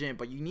hit the gym,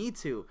 but you need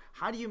to?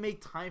 How do you make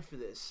time for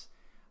this?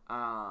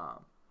 How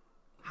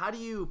do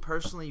you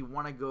personally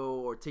want to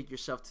go or take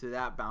yourself to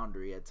that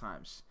boundary at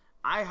times?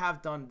 I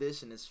have done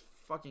this, and it's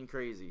fucking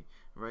crazy,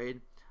 right?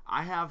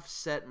 I have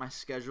set my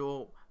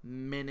schedule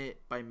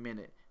minute by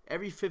minute.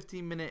 Every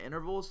 15-minute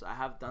intervals, I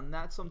have done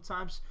that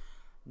sometimes.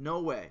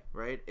 No way,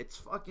 right? It's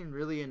fucking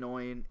really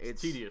annoying.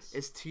 It's tedious.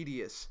 It's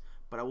tedious.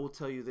 But I will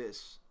tell you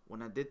this.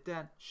 When I did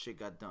that, shit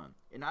got done.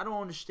 And I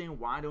don't understand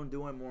why I don't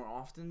do it more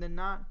often than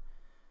not.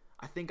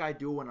 I think I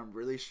do when I'm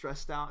really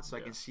stressed out so I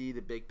can see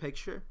the big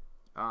picture.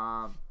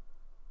 I'm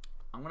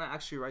going to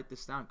actually write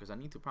this down because I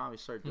need to probably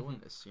start doing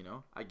this, you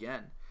know,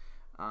 again.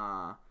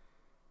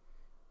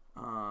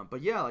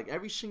 But yeah, like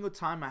every single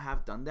time I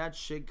have done that,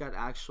 shit got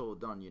actual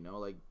done, you know,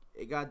 like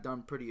it got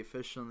done pretty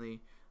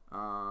efficiently.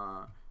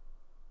 And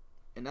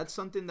that's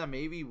something that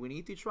maybe we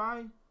need to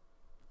try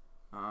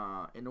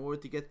in order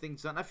to get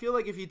things done. I feel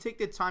like if you take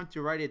the time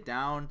to write it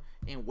down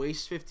and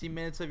waste 15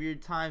 minutes of your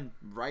time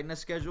writing a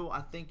schedule,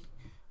 I think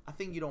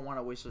you don't want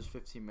to waste those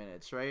 15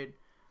 minutes, right?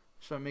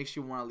 So it makes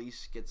you want to at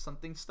least get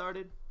something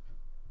started.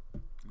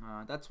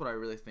 That's what I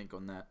really think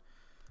on that.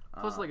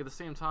 Plus, like at the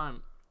same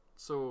time,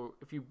 so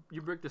if you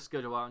break the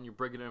schedule out and you're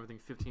breaking everything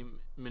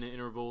 15-minute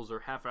intervals or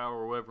half hour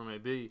or whatever it may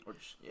be, Or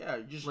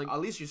just like, at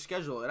least you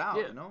schedule it out,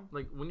 yeah, you know?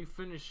 like when you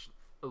finish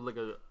like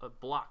a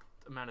blocked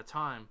amount of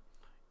time,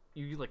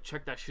 you like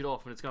check that shit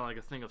off and it's kind of like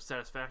a thing of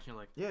satisfaction.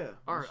 Like, Yeah.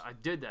 all right, I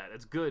did that.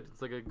 It's good.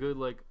 It's like a good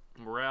like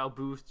morale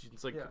boost.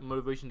 It's like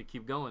motivation to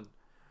keep going.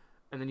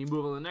 And then you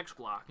move on to the next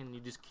block and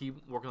you just keep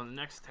working on the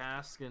next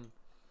task and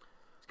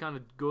just kind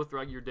of go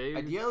throughout your day.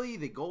 Ideally,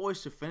 the goal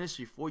is to finish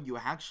before you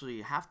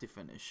actually have to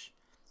finish.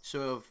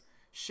 So if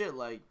shit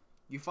like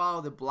you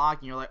follow the block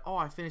and you're like, oh,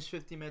 I finished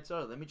 15 minutes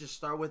early. Let me just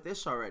start with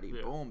this already.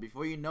 Yeah. Boom.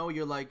 Before you know,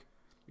 you're like,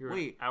 You're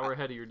wait, an hour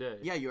ahead of your day.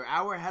 Yeah, you're an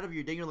hour ahead of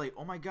your day. You're like,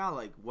 oh my god,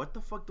 like what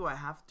the fuck do I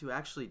have to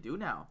actually do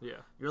now?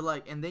 Yeah. You're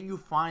like, and then you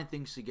find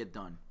things to get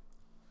done.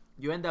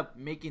 You end up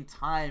making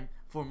time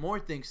for more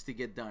things to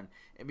get done.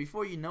 And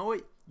before you know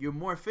it, you're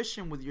more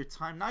efficient with your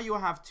time. Now you'll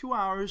have 2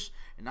 hours,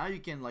 and now you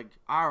can like,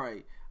 all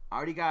right, I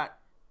already got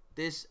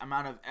this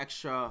amount of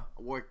extra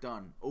work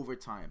done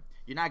overtime.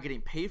 You're not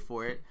getting paid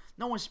for it.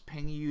 No one's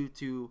paying you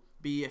to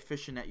be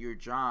efficient at your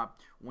job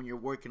when you're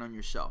working on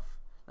yourself.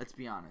 Let's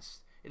be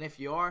honest. And if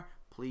you are,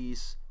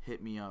 please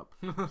hit me up.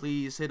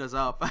 Please hit us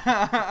up.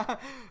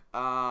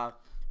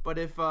 But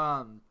if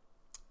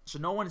so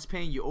no one is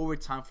paying you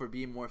overtime for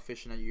being more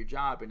efficient at your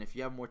job, and if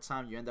you have more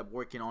time, you end up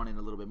working on it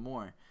a little bit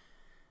more.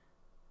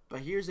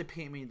 But here's the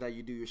payment that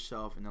you do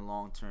yourself in the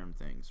long-term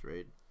things,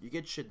 right? You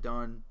get shit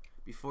done.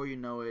 Before you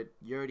know it,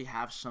 you already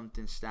have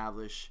something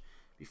established.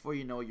 Before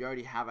you know it, you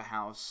already have a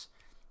house.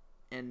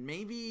 And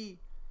maybe,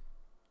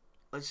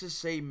 let's just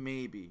say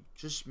maybe,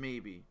 just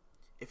maybe,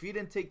 if you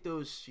didn't take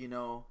those,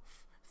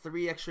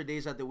 3 extra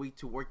days out of the week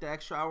to work the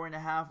extra hour and a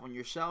half on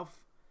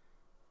yourself,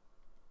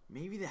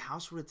 maybe the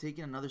house would have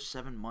taken another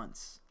 7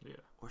 months. Yeah.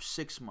 Or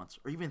 6 months.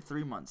 Or even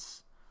 3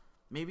 months.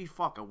 Maybe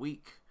a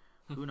week.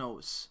 Who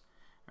knows?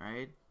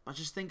 Alright? But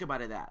just think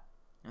about it that.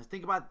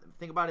 Think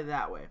about it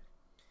that way.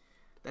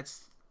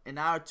 That's an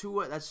hour,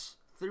 that's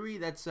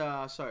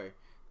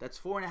That's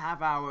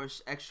 4.5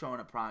 hours extra on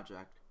a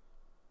project.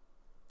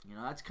 You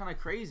know, that's kind of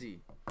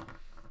crazy.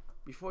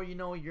 Before you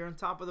know it, you're on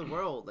top of the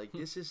world. Like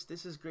this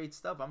is great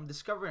stuff. I'm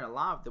discovering a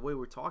lot the way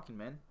we're talking,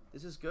 man.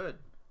 This is good.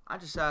 I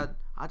just had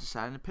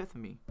an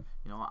epiphany.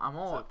 You know, I'm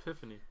all It's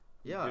epiphany.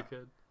 you Yeah.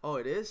 dickhead. Oh,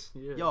 it is?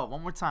 Yeah. Yo,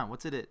 one more time.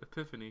 What's it?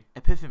 Epiphany.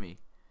 Epiphany.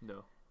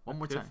 No. One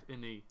more time.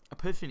 Epiphany.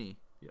 Epiphany.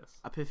 Yes.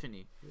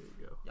 Epiphany. There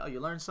you go. Yo, you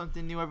learn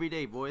something new every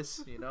day,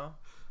 boys. You know?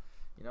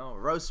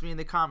 Roast me in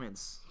the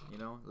comments. You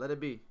know, let it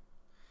be.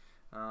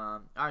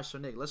 All right, so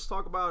Nick, let's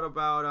talk about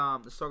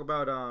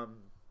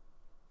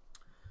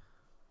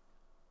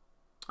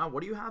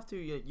what do you have to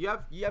you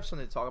have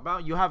something to talk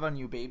about? You have a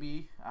new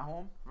baby at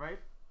home, right?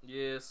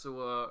 Yeah.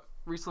 So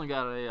recently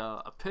got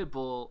a pit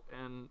bull,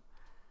 and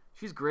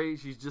she's great.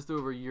 She's just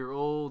over a year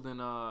old, and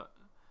to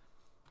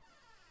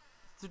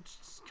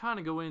just kind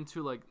of go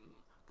into like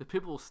the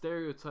pit bull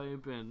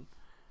stereotype, and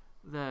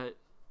that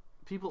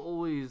people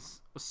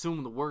always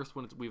assume the worst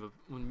when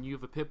you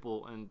have a pit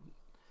bull, and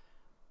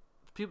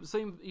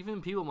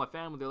even people in my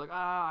family, they're like,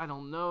 I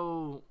don't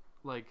know,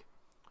 like,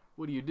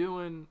 what are you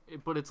doing?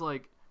 But it's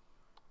like,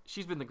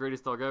 she's been the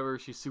greatest dog ever.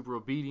 She's super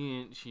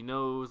obedient. She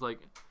knows, like,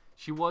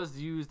 she was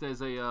used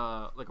as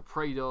a like a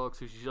prey dog,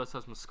 so she just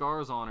has some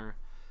scars on her.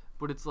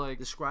 But it's like,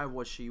 Describe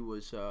what she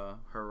was her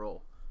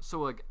role. so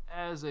like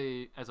as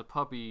a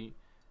puppy,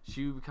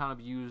 she would kind of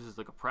be used as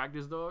like a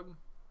practice dog,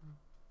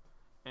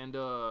 and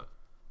I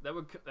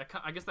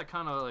guess that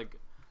kind of like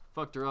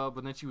fucked her up.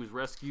 But then she was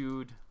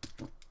rescued,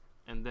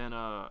 and then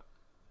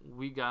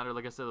we got her,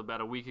 like I said,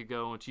 about a week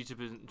ago, and she's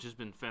just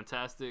been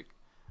fantastic,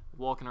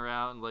 walking her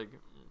out and like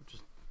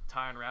just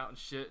tying her out and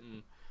shit.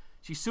 And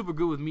she's super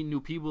good with meeting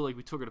new people. Like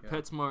we took her to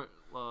PetSmart.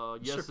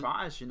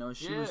 Surprised, she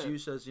was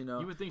used as, You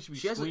would think she'd be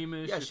she has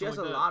squeamish. she has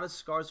a lot of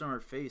scars on her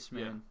face,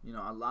 man.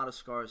 Yeah. A lot of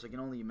scars. I can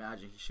only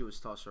imagine she was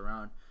tossed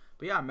around.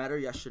 But yeah, I met her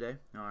yesterday.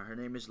 Her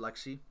name is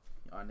Lexi.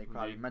 Nick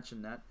probably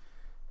mentioned that.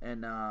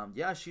 And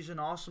yeah, she's an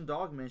awesome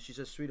dog, man. She's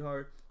a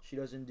sweetheart. She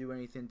doesn't do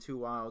anything too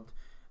wild.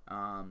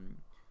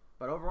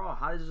 But overall,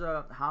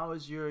 how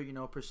is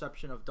your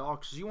perception of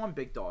dogs? 'Cause you want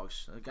big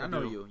dogs. Like I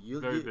know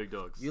you very big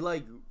dogs. You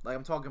like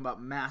I'm talking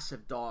about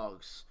massive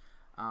dogs.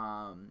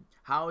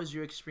 How is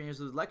your experience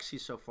with Lexi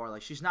so far?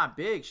 Like she's not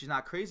big, she's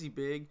not crazy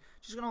big.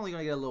 She's only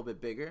gonna get a little bit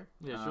bigger.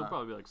 Yeah, she'll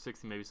probably be like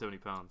 60, maybe 70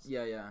 pounds.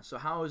 Yeah. So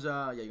how is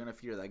you're gonna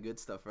feed her that good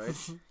stuff, right?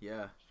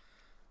 Yeah.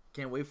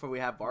 Can't wait for we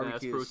have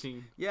barbecues. Yeah, that's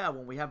protein. Yeah,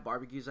 when we have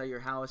barbecues at your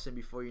house, and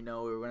before you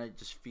know, we're gonna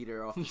just feed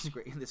her off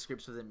the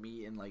scripts with the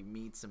meat and like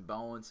meats and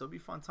bones. So it'll be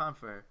a fun time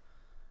for her.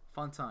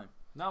 Fun time.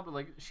 No, but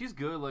like she's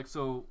good. Like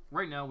so,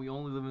 right now we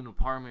only live in an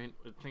apartment.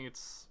 I think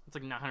it's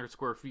like 900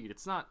 square feet.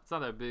 It's not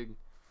that big.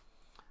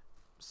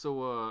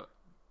 So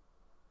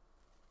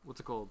what's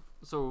it called?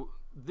 So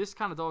this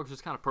kind of dog is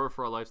just kind of perfect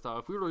for our lifestyle.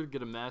 If we were to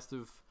get a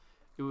Mastiff,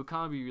 it would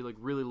kind of be like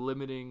really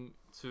limiting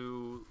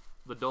to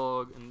the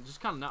dog and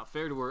just kind of not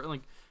fair to her. And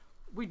like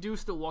we do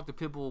still walk the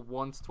pit bull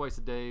twice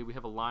a day. We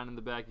have a line in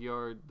the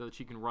backyard that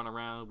she can run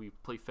around. We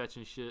play fetch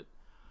and shit.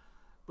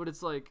 But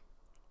it's like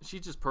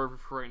she's just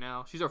perfect for right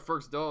now. She's our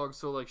first dog,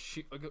 so like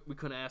we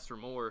couldn't ask for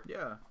more.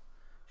 Yeah,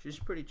 she's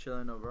pretty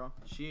chilling overall.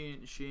 She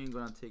ain't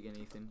gonna take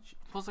anything.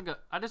 Plus, like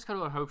I just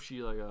kind of hope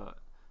she like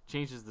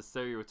changes the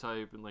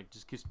stereotype and like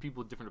just gives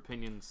people different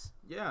opinions.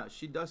 Yeah,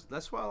 she does.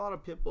 That's what a lot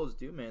of pit bulls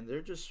do, man.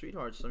 They're just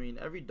sweethearts. I mean,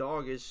 every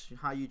dog is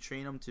how you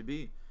train them to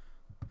be.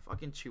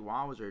 Fucking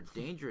Chihuahuas are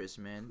dangerous,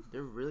 man.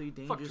 They're really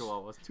dangerous. Fuck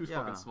Chihuahuas. Too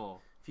fucking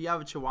small. If you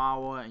have a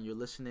Chihuahua and you're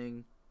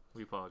listening,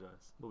 we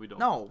apologize, but we don't.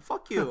 No,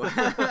 fuck you.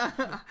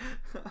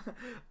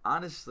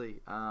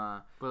 Honestly.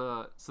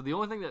 But so the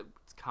only thing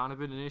that's kind of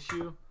been an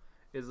issue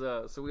is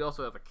so we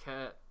also have a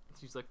cat.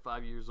 She's like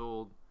 5 years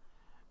old,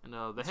 and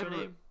What's her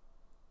name?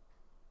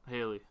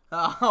 Haley.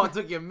 Oh, it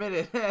took you a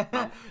minute.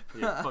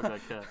 Yeah, fuck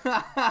that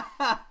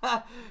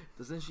cat.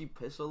 Doesn't she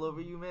piss all over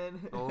you,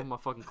 man? All my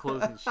fucking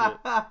clothes and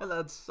shit.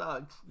 That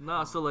sucks.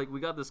 Nah, so like we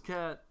got this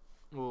cat.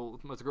 Well,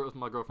 it's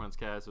my girlfriend's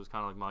cat, so it's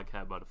kind of like my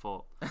cat by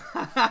default.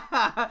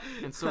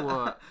 And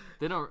so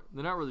they're not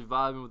really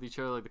vibing with each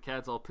other. Like the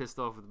cat's all pissed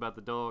off about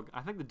the dog.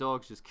 I think the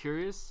dog's just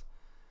curious,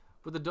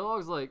 but the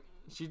dog's like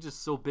she's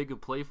just so big and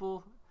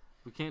playful.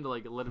 We can't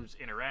like let him just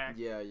interact.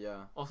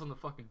 Yeah. Also, the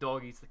fucking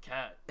dog eats the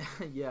cat.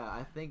 Yeah,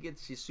 I think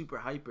she's super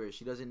hyper.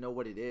 She doesn't know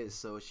what it is,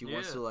 so she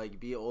wants to like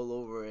be all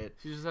over it.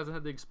 She just hasn't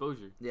had the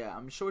exposure. Yeah,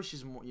 I'm sure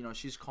she's more,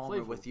 she's calmer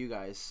Playful. With you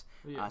guys,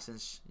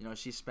 since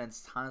she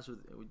spends times with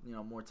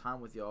more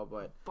time with y'all.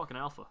 But fucking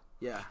alpha.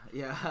 Yeah,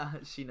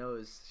 she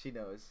knows.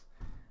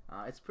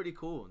 It's pretty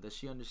cool that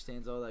she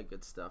understands all that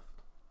good stuff.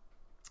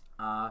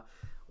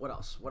 What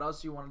else? What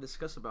else do you want to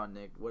discuss about,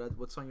 Nick?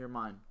 What's on your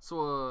mind?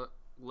 So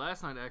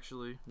last night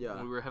actually,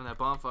 when we were having that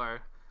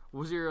bonfire, what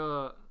was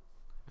your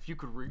if you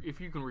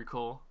can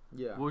recall,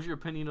 what was your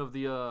opinion of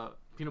the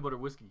peanut butter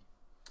whiskey?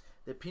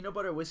 The peanut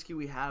butter whiskey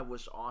we had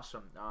was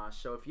awesome.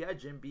 So if you had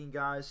Jim Beam,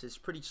 guys, it's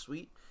pretty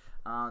sweet.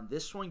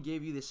 This one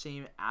gave you the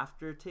same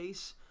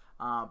aftertaste,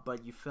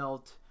 but you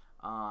felt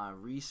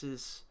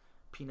Reese's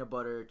peanut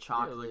butter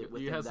chocolate. like,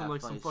 within you had that some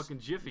like some place. fucking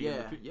Jiffy. in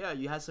Yeah, it. yeah,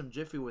 you had some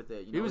Jiffy with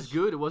it. You know, It was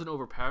good. It wasn't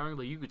overpowering.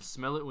 Like you could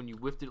smell it when you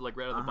whiffed it like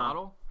right out of the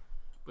bottle.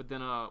 But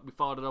then we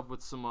followed it up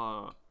with some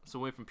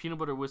went from peanut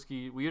butter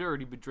whiskey. We had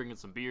already been drinking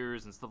some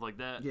beers and stuff like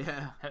that.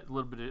 Yeah. Had a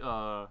little bit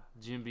of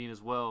Jim Beam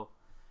as well.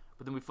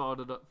 But then we followed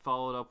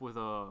up with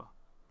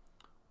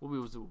what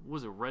was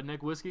it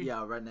redneck whiskey?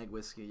 Yeah, redneck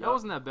whiskey. Yep. That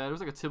wasn't that bad. It was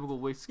like a typical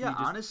whiskey. Yeah,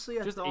 just,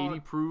 honestly, I just thought 80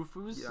 proof. It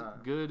was Yeah.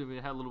 good. I mean,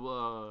 it had a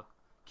little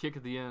kick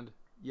at the end.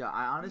 Yeah,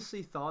 I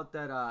honestly thought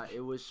that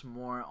it was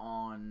more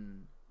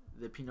on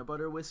the peanut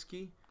butter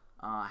whiskey.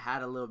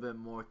 Had a little bit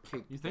more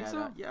kick. You think that,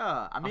 so?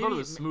 Yeah, I thought it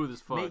was smooth as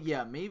fuck.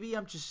 Maybe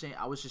I'm just saying.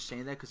 I was just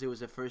saying that because it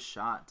was the first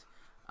shot.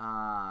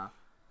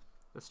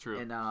 That's true.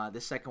 And the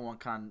second one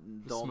kind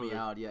of dulled me Smooth.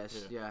 out.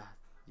 Yes, Yeah.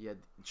 yeah.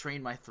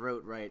 Trained my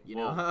throat right. You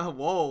Whoa. know.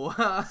 Whoa.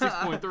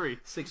 6.3.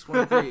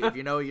 6.3. If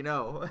you know, you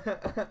know.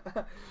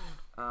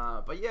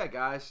 But yeah,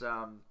 guys.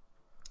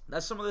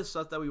 That's some of the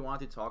stuff that we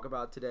want to talk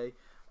about today.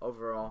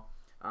 Overall,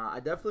 I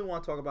definitely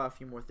want to talk about a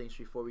few more things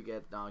before we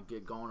get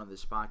going on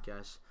this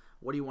podcast.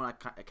 What do you want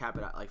to cap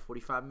it at? Like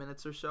 45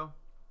 minutes or so?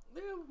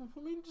 Yeah,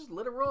 I mean, just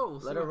let it roll.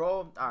 Let it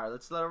roll. All right,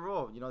 let's let it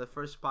roll. You know, the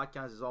first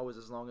podcast is always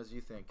as long as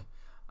you think.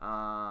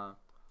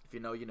 If you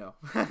know, you know.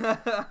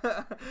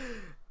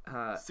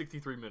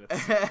 63 minutes.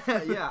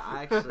 Yeah,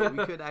 actually,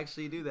 we could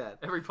actually do that.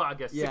 Every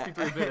podcast, Yeah,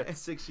 63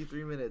 minutes.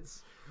 63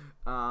 minutes.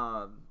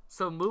 So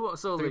move on.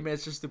 So 3 like,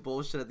 minutes just to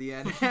bullshit at the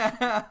end.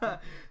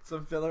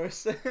 Some fillers.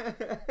 so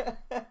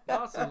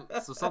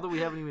something we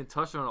haven't even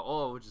touched on at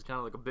all, which is kind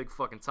of like a big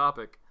fucking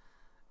topic,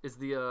 is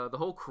the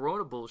whole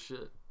Corona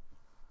bullshit.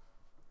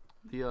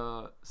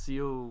 The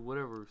CO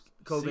whatever.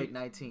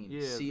 COVID-19.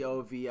 Yeah.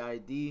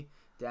 COVID-19.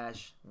 Yeah.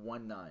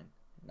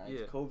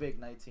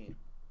 COVID-19.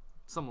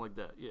 Something like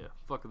that. Yeah.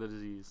 Fuck the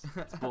disease.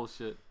 It's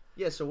bullshit.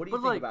 Yeah. So what do you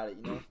But, think like, about it?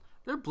 You know.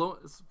 They're blowing.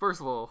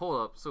 First of all,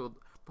 hold up. So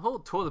the whole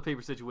toilet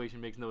paper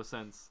situation makes no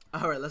sense.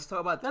 All right. Let's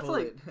talk about That's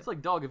toilet. like it's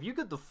like dog. If you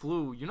get the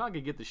flu, you're not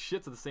gonna get the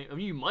shits at the same. I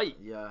mean, you might.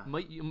 Yeah.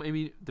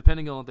 Maybe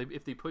depending on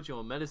if they put you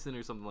on medicine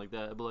or something like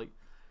that. But like,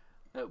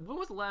 when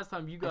was the last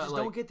time you I got just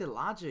like? don't get the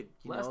logic.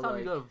 Last time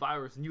you got a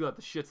virus and you got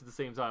the shits at the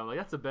same time. Like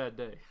that's a bad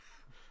day.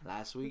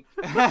 Last week.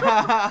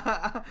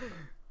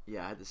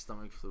 Yeah, I had the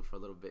stomach flu for a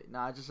little bit.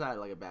 I just had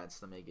like a bad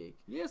stomach ache.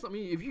 Yes, I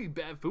mean if you eat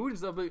bad food and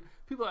stuff, but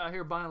people out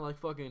here buying like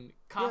fucking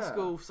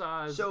Costco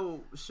size.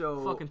 So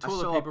fucking I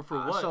toilet saw- paper for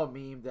I what? saw a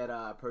meme that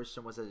a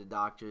person was at the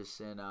doctor's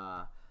and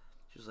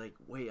she was like,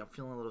 "Wait, I'm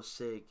feeling a little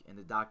sick," and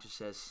the doctor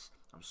says,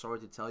 "I'm sorry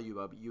to tell you,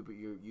 but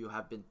you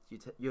have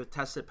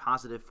tested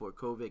positive for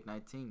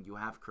COVID-19. You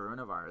have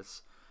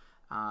coronavirus."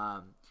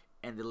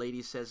 And the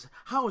lady says,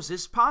 "How is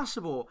this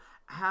possible?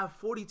 I have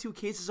 42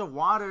 cases of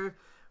water."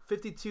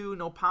 52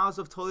 piles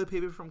of toilet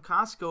paper from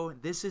Costco.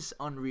 This is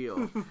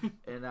unreal.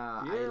 And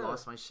I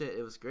lost my shit.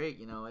 It was great.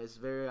 You know, it's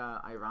very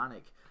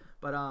ironic.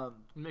 But It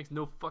makes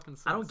no fucking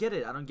sense. I don't get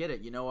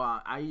it. You know,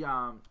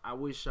 I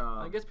wish.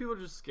 I guess people are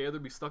just scared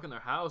they'll be stuck in their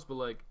house, but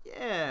like,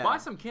 Yeah. buy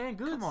some canned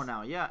goods. Come on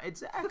now. Yeah,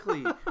 exactly.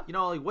 You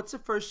know, like, what's the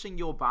first thing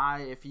you'll buy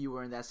if you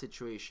were in that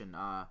situation?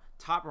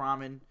 Top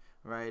ramen,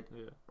 right?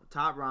 Yeah.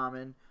 Top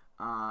ramen.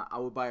 I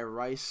would buy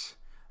rice.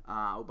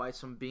 I would buy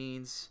some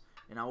beans.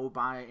 And I will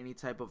buy any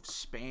type of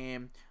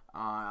Spam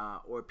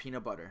or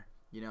peanut butter.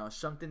 You know,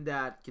 something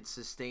that could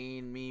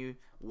sustain me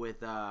with.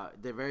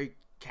 They're very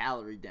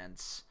calorie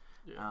dense.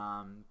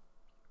 Yeah.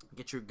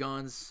 Get your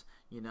guns,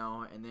 you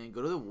know, and then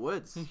go to the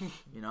woods.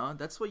 You know,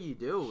 that's what you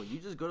do. You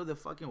just go to the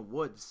fucking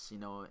woods, you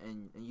know,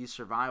 and you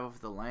survive off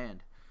the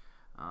land.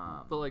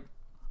 But like,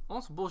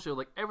 also bullshit.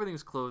 Like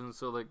everything's closing,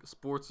 so like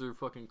sports are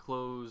fucking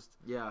closed.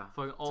 Yeah,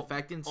 Fucking it's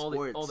affecting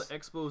sports. all the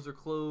expos are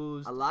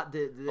closed. A lot.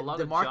 The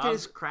of market jobs-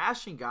 is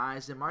crashing,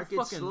 guys. The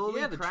market's fucking- slowly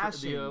yeah, the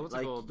crashing. what's it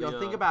Like, called? yo,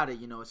 think about it.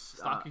 You know,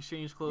 Stock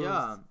exchange closed.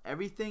 yeah,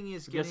 everything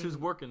is getting. Guess who's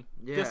working?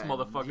 Yeah, This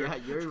motherfucker. Yeah,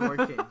 you're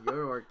working.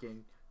 You're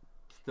working.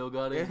 Still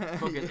got it.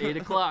 Fucking 8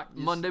 o'clock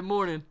Monday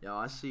morning. Yo,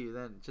 I'll see you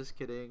then. Just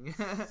kidding.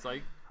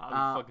 Psych.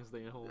 I'm fucking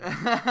staying home.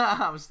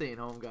 I'm staying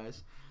home,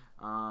 guys.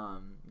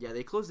 Yeah,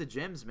 they closed the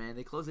gyms, man.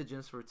 They closed the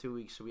gyms for 2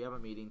 weeks, so we have a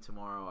meeting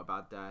tomorrow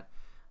about that.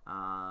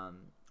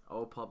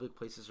 All public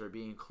places are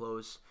being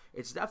closed.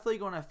 It's definitely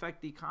going to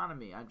affect the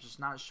economy. I'm just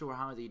not sure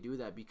how they do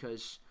that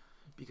because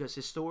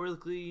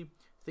historically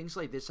things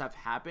like this have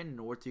happened in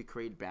order to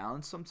create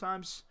balance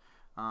sometimes,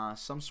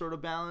 some sort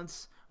of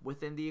balance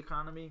within the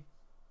economy,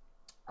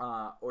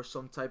 or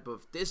some type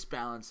of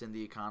disbalance in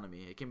the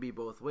economy. It can be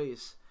both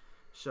ways.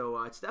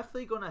 So it's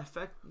definitely going to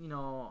affect, you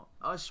know,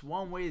 us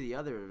one way or the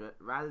other.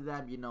 Rather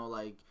than, you know,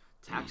 like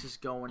taxes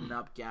going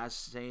up, gas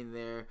staying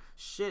there.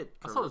 Shit.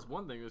 I saw this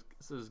one thing. It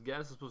says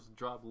gas is supposed to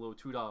drop below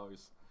 $2.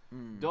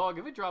 Dog,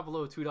 if it dropped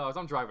below $2,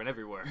 I'm driving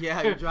everywhere.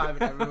 Yeah, you're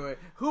driving everywhere.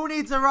 Who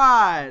needs a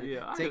ride?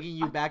 Yeah, Taking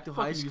you back to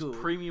high fucking school.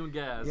 use premium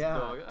gas. Yeah,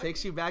 dog.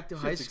 takes you back to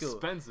high Shit's school.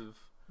 expensive.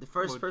 The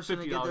first What, person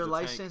to get $50 their a tank?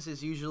 license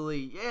is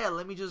usually,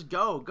 let me just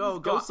go.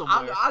 Go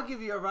somewhere. I'll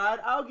give you a ride.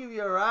 I'll give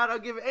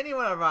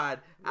anyone a ride.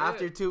 Yeah.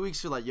 After 2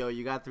 weeks, you're like, yo,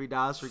 you got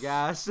 $3 for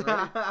gas?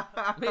 Right.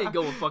 They ain't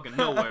going fucking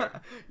nowhere.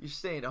 You're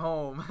staying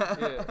home.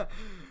 Yeah.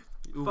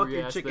 Uber fucking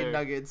your ass chicken there.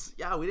 nuggets.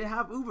 Yeah, we didn't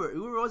have Uber.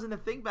 Uber wasn't a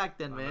thing back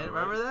then, I man. know,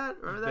 right? Remember that?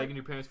 Remember that? Begging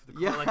your parents for the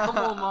car. Yeah. Like, come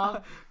on, mom.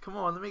 Come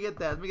on, let me get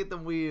that. Let me get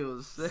them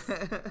wheels.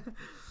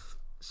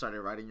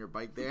 Started riding your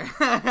bike there.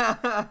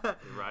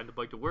 You're riding the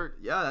bike to work.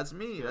 Yeah, that's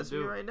me. Yeah, That's I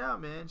me do. right now,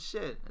 man.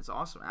 Shit, it's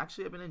awesome.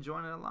 Actually, I've been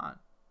enjoying it a lot.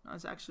 No,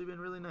 it's actually been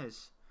really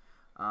nice.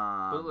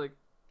 But like,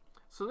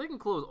 so they can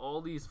close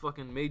all these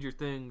fucking major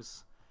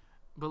things,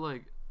 but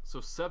like, so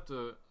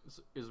SEPTA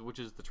which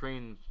is the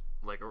train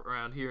like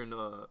around here in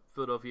the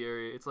Philadelphia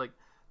area. It's like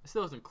it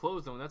still hasn't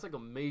closed though, and that's like a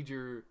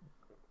major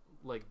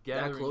like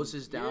gathering. that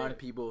closes down Yeah.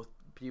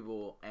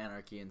 people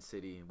anarchy in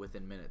city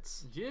within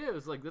minutes. Yeah,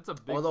 it's like that's a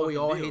big. Although we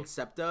all deal. hate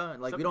SEPTA,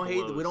 like we SEPTA don't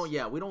hate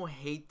blows. we don't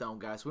hate them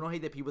guys. We don't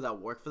hate the people that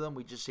work for them.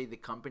 We just hate the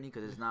company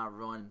because it's not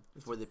run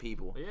for the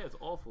people. Yeah, it's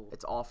awful.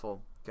 It's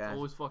awful. Okay.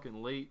 Always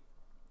fucking late.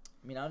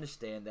 I mean, I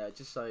understand that.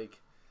 Just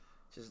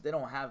they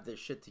don't have their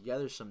shit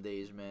together some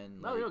days, man.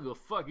 No, Like- you don't go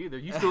fuck either.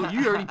 You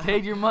already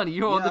paid your money.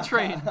 You're on the Yeah.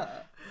 train.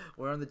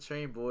 We're on the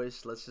train,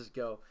 boys. Let's just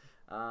go.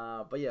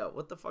 But yeah,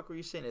 what the fuck were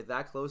you saying? If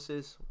that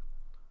closes,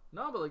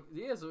 No, but like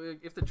yeah, so like,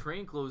 if the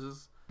train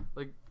closes,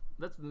 like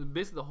that's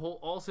basically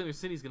all Center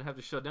City's gonna have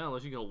to shut down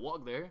unless you're gonna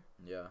walk there.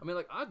 yeah. I mean,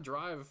 like I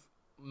drive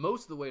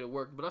most of the way to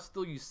work, but I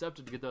still use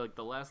SEPTA to get there like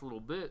the last little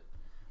bit.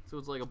 So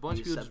it's like a bunch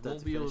of people just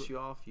won't be able. finish you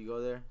off. You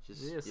go there.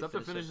 Just Yeah, you SEPTA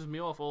finish it. finishes me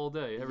off all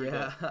day, every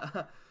day.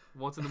 Yeah.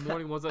 Once in the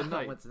morning, once at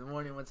night. Once in the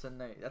morning, once at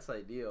night. That's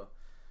ideal,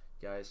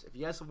 guys. If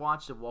you guys have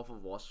watched The Wolf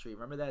of Wall Street,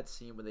 remember that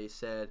scene where they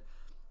said,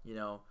 you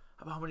know,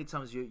 how many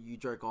times you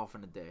jerk off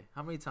in a day?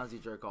 How many times you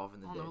jerk off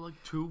in the I day? don't know,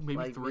 like 2, maybe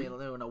like 3.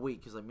 maybe in a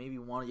week, cause like maybe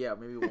one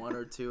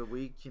or 2 a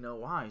week. You know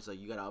why? He's like,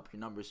 you gotta up your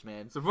numbers,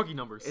 man. It's the rookie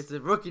numbers. It's the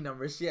rookie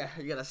numbers. Yeah,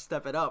 you gotta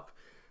step it up.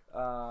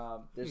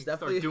 There's You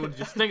definitely start doing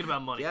just thinking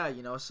about money. Yeah,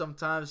 you know,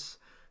 sometimes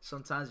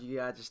you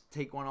gotta just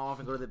take one off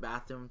and go to the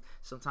bathroom.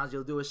 Sometimes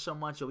you'll do it so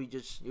much you'll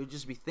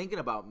just be thinking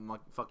about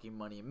fucking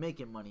money and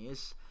making money.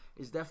 It's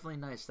definitely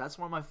nice. That's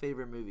one of my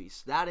favorite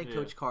movies. That and Yeah.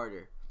 Coach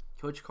Carter.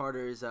 Coach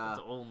Carter is It's an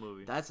old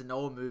movie. that's an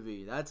old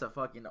movie. That's a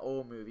fucking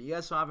old movie. You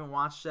guys who haven't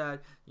watched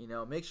that, you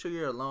know, make sure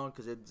you're alone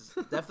because it's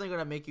definitely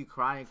gonna make you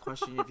cry and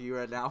question if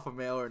you're an alpha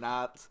male or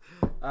not.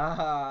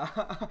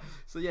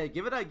 So yeah,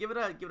 give it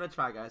a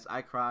try, guys.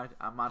 I cried.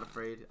 I'm not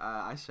afraid.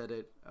 I said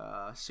it.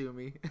 Sue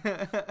me.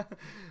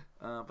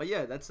 But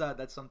yeah, that's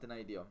something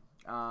ideal.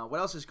 What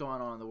else is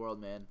going on in the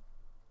world, man?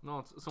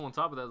 No, so on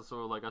top of that,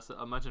 so like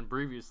I mentioned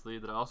previously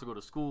that I also go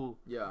to school.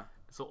 Yeah.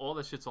 So all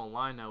that shit's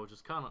online now, which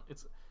is kind of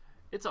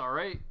it's all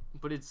right,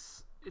 but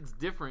it's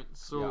different.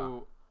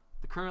 So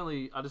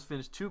currently, I just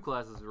finished 2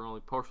 classes. They're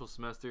only partial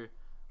semester,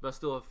 but I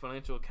still have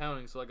financial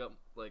accounting. So I got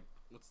like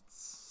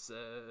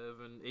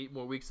 7-8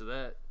 more weeks of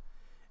that.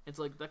 It's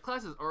like that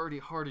class is already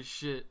hard as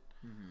shit,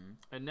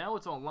 and now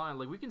it's online.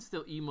 Like we can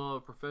still email a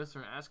professor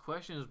and ask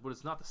questions, but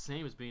it's not the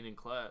same as being in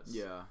class.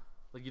 Yeah.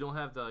 Like you don't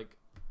have the, like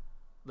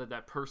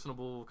that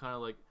personable kind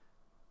of like.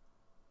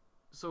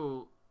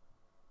 So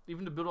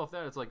even to build off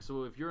that, it's like,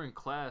 so if you're in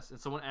class and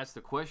someone asks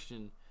the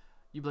question,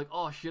 you'd be like,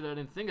 oh shit, I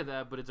didn't think of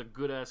that, but it's a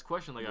good ass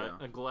question. Like Yeah.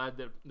 I'm glad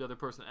that the other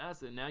person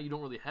asked it. Now you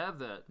don't really have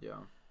that. Yeah.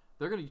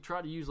 They're gonna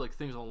try to use like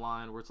things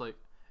online where it's like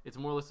it's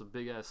more or less a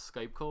big ass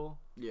Skype call.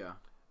 Yeah.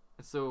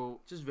 And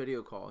so Just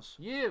video calls.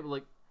 yeah, but,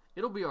 like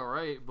it'll be all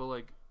right, but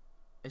like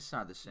It's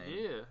not the same.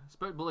 yeah,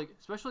 but like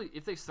especially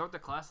if they start the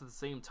class at the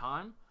same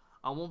time,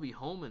 I won't be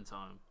home in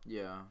time.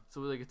 Yeah. So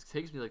like it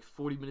takes me like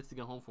 40 minutes to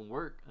get home from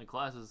work, and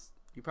class is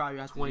You probably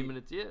have 20 to do,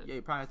 minutes. Yeah. Yeah,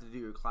 you probably have to do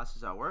your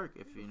classes at work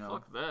if you know.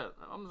 Fuck that.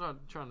 I'm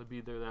not trying to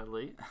be there that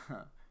late.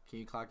 Can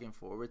you clock in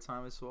for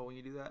overtime as well when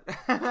you do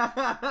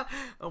that?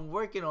 I'm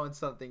working on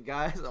something,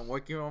 guys. I'm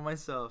working on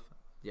myself.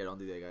 Yeah, don't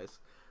do that, guys.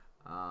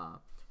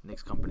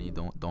 Next company,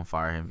 don't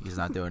fire him. He's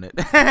not doing it.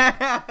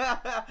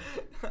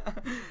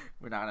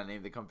 We're not gonna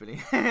name the company.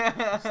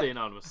 Stay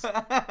anonymous.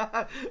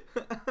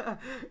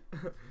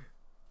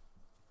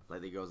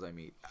 Like the girls I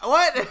meet.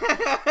 What?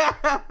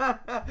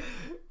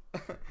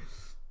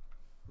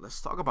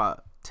 Let's talk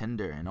about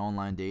Tinder and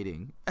online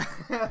dating.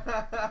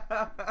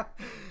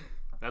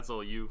 That's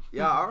all you.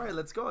 Yeah, all right,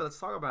 let's go. Let's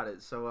talk about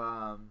it.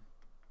 So,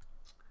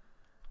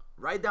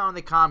 write down in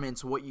the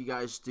comments what you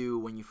guys do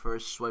when you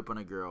first swipe on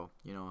a girl.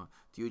 You know,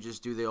 do you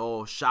just do the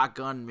old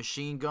shotgun,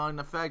 machine gun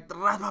effect?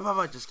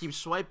 Just keep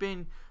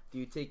swiping? Do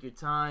you take your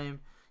time?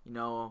 You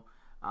know,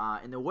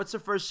 and then what's the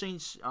first thing?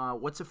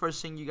 What's the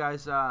first thing you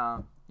guys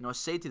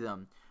say to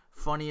them?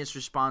 Funniest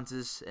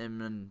responses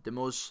and the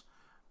most,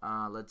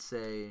 let's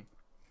say,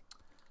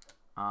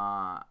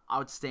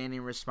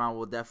 outstanding response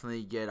will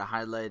definitely get a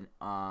highlight,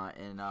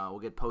 and we'll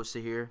get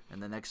posted here in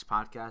the next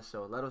podcast.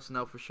 So let us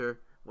know for sure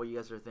what you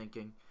guys are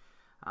thinking.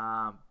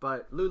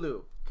 But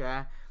Lulu,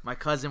 okay, my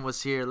cousin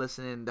was here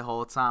listening the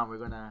whole time. We're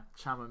gonna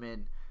chime him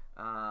in.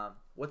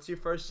 What's your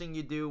first thing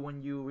you do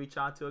when you reach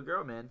out to a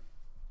girl, man?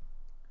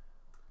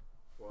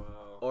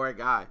 Wow. Or a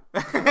guy?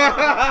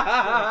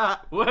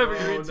 Whatever No,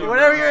 you're into. no.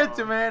 Whatever you're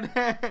into, man.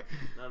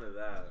 None of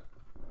that.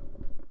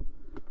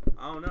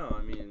 I don't know.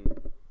 I mean,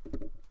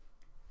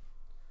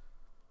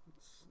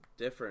 it's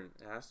different.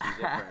 It has to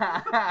be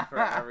different for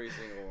every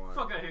single one.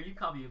 Fuck out here, you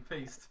copy and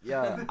paste.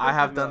 Yeah, I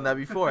have done that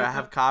before. I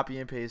have copy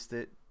and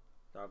pasted.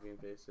 Copy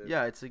and paste it.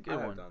 Yeah, it's a good I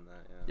have one. done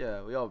that. Yeah.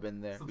 Yeah, we all been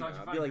there. Sometimes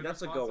you I'd find be like, good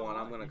that's a spots good one.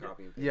 I'm online. gonna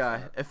copy and paste. Yeah,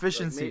 that.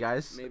 efficiency, Like,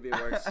 guys. Maybe it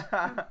works.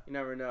 You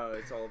never know.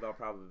 It's all about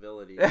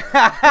probability.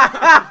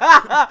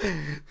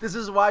 This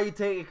is why you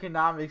take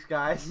economics,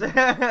 guys.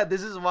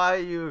 This is why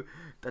you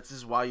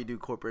do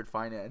corporate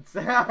finance.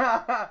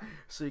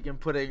 So you can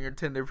put it in your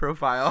Tinder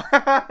profile.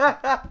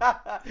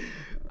 I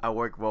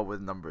work well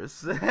with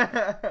numbers.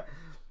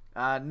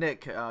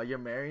 Nick, you're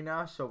married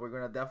now, so we're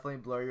gonna definitely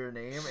blur your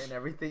name and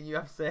everything you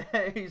have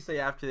you say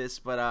after this.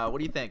 But what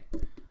do you think?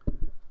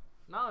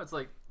 No, it's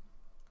like,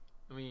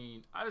 I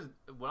mean,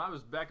 when I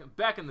was back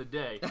in the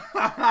day,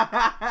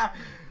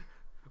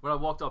 when I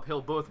walked uphill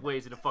both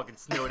ways and it fucking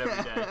snowed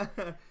every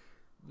day.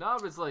 Now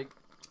it's like,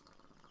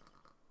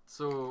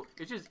 so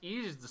it's just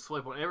easy to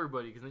swipe on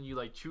everybody because then you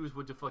like choose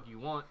what the fuck you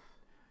want.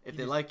 If You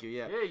they just- like you,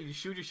 yeah. Yeah, you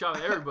shoot your shot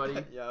at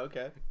everybody. Yeah,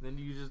 okay. Then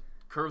you just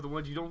curve the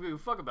ones you don't give a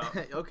fuck about.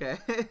 Okay.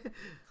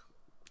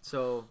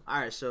 So,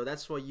 alright, so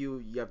that's what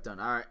you have done.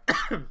 Alright.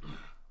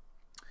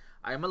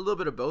 I'm a little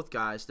bit of both,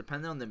 guys,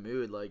 depending on the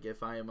mood. Like,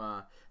 if I am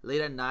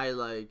late at night,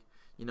 like,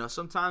 you know,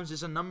 sometimes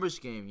it's a numbers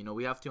game. You know,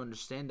 we have to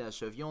understand that.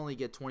 So if you only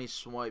get 20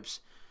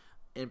 swipes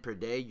in per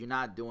day, you're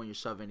not doing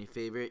yourself any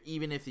favor,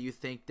 even if you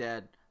think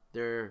that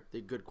they're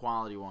the good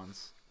quality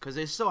ones. Because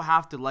they still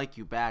have to like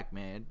you back,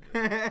 man.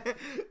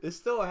 They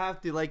still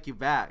have to like you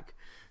back.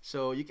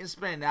 So you can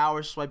spend an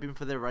hour swiping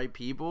for the right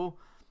people,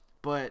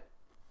 but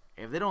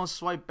if they don't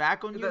swipe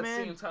back on At you, that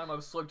man. same time,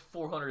 I've swiped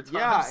 400 times.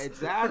 Yeah,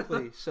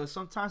 exactly. So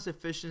sometimes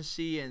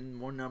efficiency and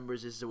more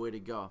numbers is the way to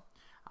go.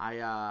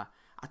 I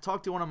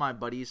talked to one of my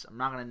buddies. I'm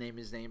not gonna name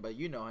his name, but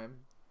you know him.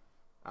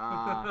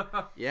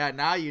 Yeah,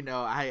 now you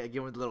know. I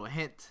give him a little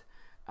hint.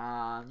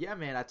 Yeah,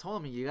 man. I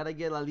told him you gotta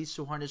get at least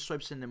 200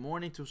 swipes in the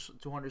morning to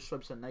 200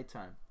 swipes at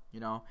nighttime. You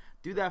know,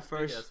 do that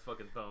first. Big ass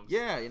fucking thumbs.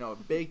 Yeah, you know,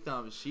 big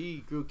thumbs. He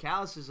grew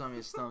calluses on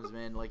his thumbs,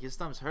 man. Like his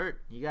thumbs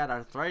hurt. He got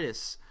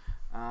arthritis.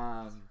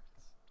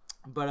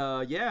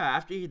 But yeah,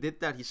 after he did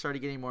that, he started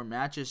getting more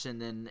matches,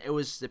 and then it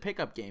was the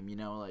pickup game. You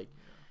know, like,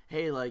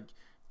 hey, like,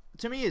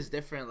 to me it's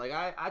different. Like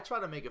I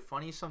try to make it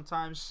funny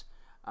sometimes.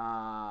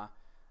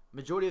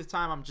 Majority of the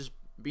time, I'm just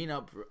being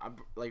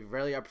like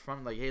really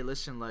upfront. Like, hey,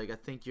 listen, like I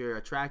think you're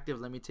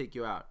attractive. Let me take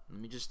you out. Let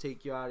me just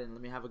take you out and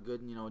let me have a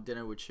good, you know,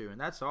 dinner with you, and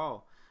that's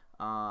all.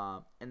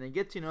 And then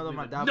get to know them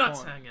at that nuts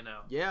point. hanging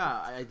out.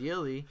 Yeah,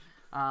 ideally.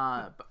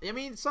 But, I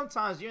mean,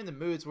 sometimes you're in the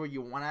moods where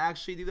you want to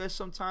actually do that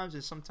sometimes,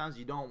 and sometimes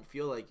you don't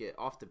feel like it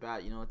off the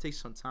bat. You know, it takes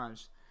some time.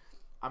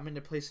 I'm in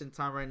the place in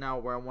time right now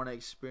where I want to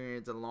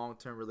experience a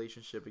long-term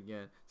relationship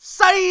again.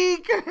 Psych!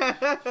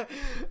 I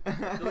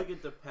feel like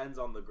it depends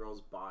on the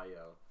girl's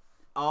bio.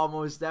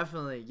 Almost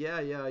definitely. Yeah.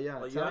 Like, Tell you me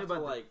have to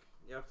about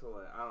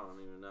I don't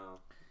even know.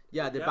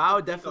 yeah, the you have to bio think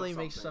of definitely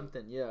makes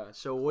something. something. Yeah.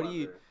 So what do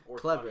you? Or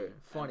Clever,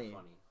 funny. funny.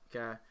 And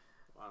Okay.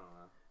 I don't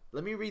know.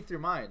 Let me read through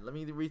mine.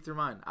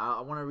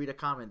 I want to read a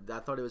comment. I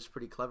thought it was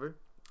pretty clever.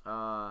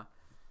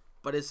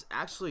 But it's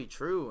actually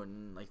true.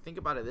 And, like, think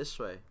about it this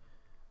way.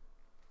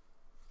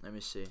 Let me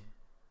see.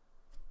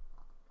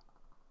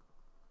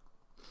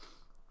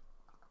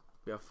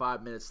 We have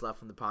 5 minutes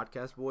left on the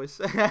podcast, boys.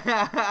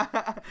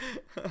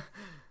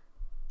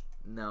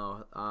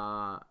 No.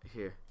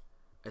 Here.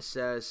 It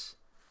says,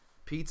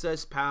 pizza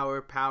is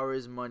power, power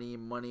is money,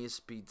 money is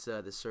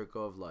pizza, the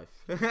circle of life.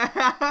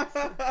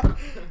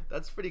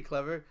 That's pretty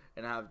clever.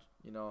 And I have,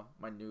 you know,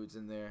 my nudes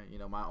in there, you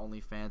know, my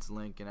OnlyFans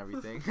link and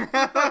everything.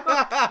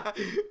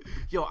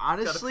 Yo,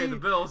 honestly. Gotta pay the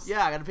bills.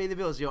 Yeah, I gotta pay the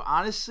bills. Yo,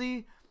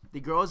 honestly, the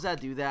girls that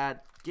do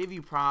that give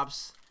you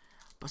props.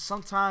 But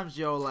sometimes,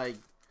 yo, like,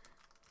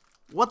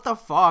 what the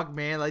fuck,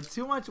 man? Like,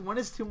 too much. When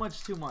is too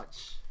much too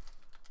much?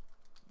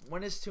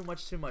 When is too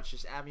much too much?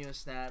 Just add me on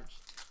Snap,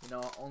 you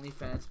know,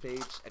 OnlyFans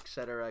page,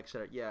 etc.,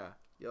 etc. Yeah.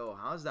 Yo,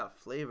 how's that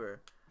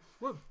flavor?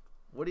 What?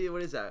 What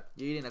is that?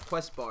 You're eating a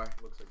Quest bar.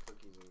 Looks like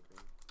cookies and cream.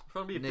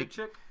 Trying to be a Nick- big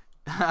chick?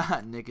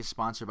 Nick is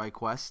sponsored by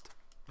Quest.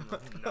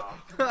 No.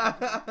 Yeah,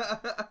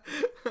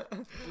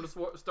 I'm gonna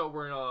start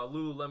wearing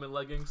Lululemon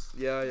leggings.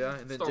 yeah.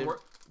 And then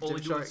Start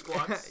only doing Shark.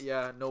 squats.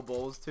 Yeah, no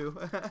bowls too.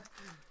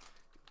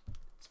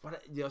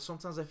 But you know,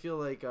 sometimes I feel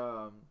like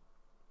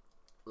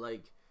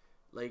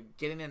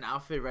getting an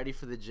outfit ready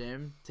for the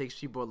gym takes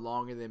people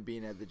longer than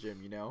being at the gym.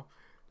 You know,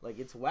 like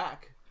it's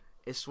whack.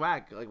 It's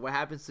swag. Like what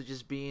happens to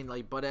just being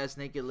like butt ass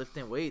naked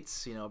lifting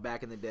weights? You know,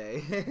 back in the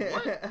day.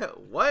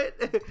 What?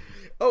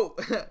 Oh,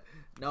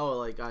 no.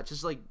 Like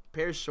just like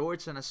pair of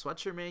shorts and a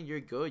sweatshirt, man. You're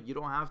good. You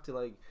don't have to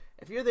like.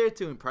 If you're there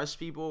to impress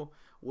people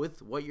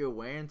with what you're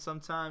wearing,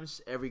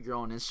 sometimes every girl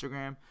on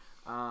Instagram,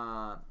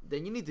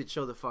 then you need to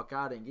chill the fuck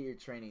out and get your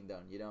training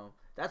done. You know,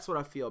 that's what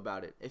I feel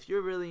about it. If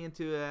you're really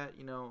into that,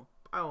 you know,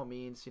 by all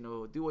means, you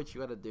know, do what you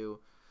gotta do.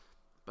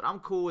 But I'm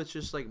cool with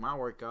just like my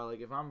workout.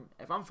 Like if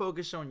I'm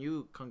focused on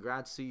you,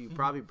 congrats to you. You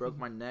probably broke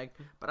my neck,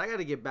 but I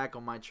gotta get back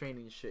on my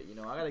training shit. You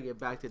know, I gotta get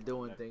back to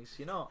doing things.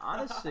 You know,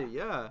 honestly,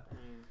 yeah,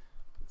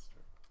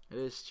 it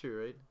is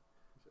true,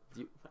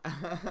 right?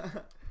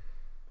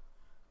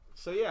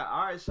 So yeah,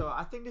 all right. So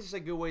I think this is a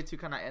good way to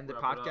kind of end the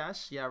Wrap it up.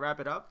 podcast. Yeah, wrap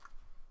it up.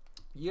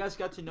 You guys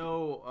got to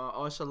know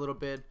us a little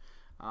bit.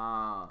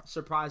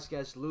 Surprise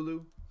guest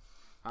Lulu.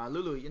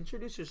 Lulu,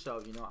 introduce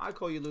yourself. You know, I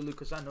call you Lulu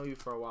because I know you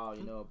for a while.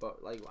 You know,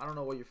 but like I don't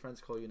know what your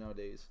friends call you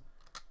nowadays.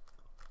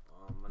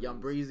 Young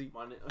Breezy.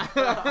 My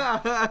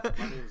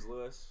name's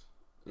Lewis,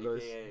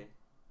 Lewis. aka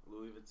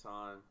Louis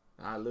Vuitton,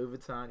 Louis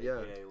Vuitton. Yeah.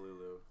 aka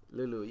Lulu.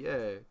 Lulu,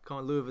 yeah, call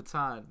him Louis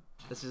Vuitton.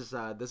 This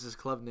is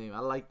club name. I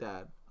like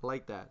that.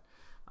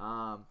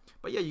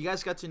 But yeah, you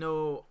guys got to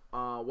know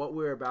what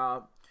we're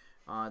about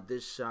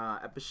this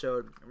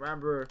episode.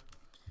 Remember,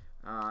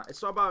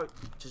 it's all about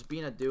just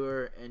being a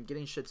doer and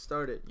getting shit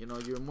started. You know,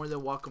 you're more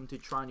than welcome to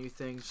try new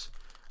things.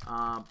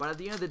 But at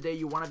the end of the day,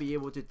 you want to be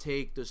able to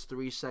take those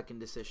 3-second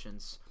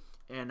decisions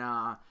and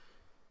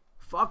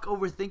fuck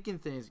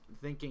overthinking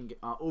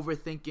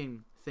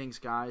things,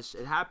 guys.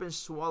 It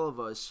happens to all of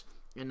us.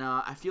 And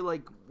I feel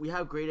like we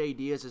have great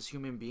ideas as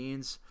human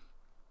beings,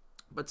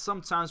 but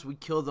sometimes we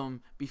kill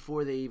them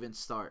before they even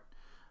start.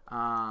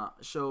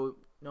 So,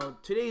 you know,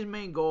 today's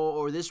main goal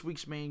or this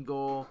week's main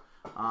goal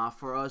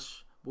for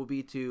us will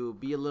be to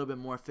be a little bit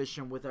more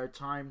efficient with our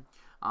time.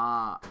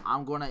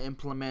 I'm going to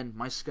implement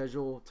my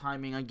schedule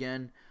timing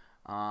again.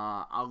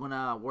 I'm going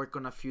to work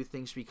on a few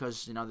things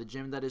because, you know, the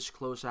gym that is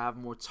close, I have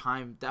more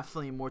time,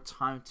 definitely more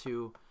time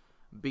to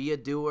be a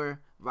doer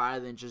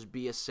rather than just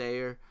be a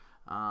sayer.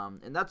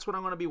 And that's what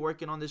I'm going to be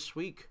working on this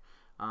week.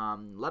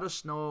 Let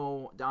us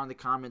know down in the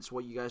comments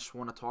what you guys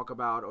want to talk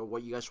about or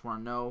what you guys want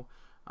to know.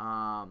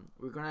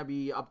 We're going to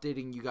be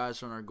updating you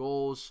guys on our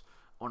goals,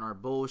 on our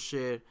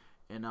bullshit,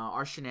 and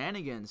our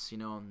shenanigans. You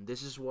know,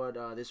 this is what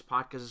this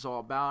podcast is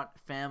all about,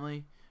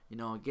 family. You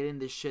know, getting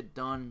this shit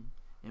done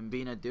and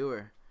being a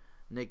doer.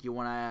 Nick, you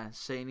want to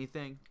say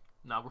anything?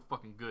 Nah, we're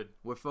fucking good.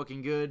 We're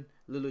fucking good.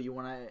 Lulu, you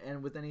want to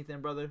end with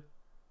anything, brother?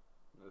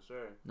 No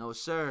sir. No,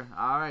 sir.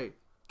 All right.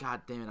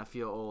 God damn it, I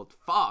feel old.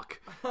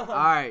 Fuck. All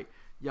right.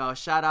 Yo,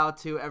 shout out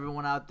to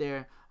everyone out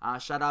there.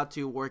 Shout out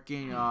to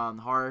working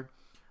hard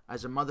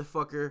as a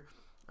motherfucker.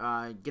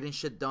 Getting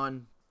shit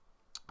done.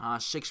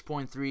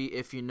 6.3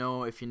 if you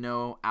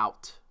know,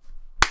 out.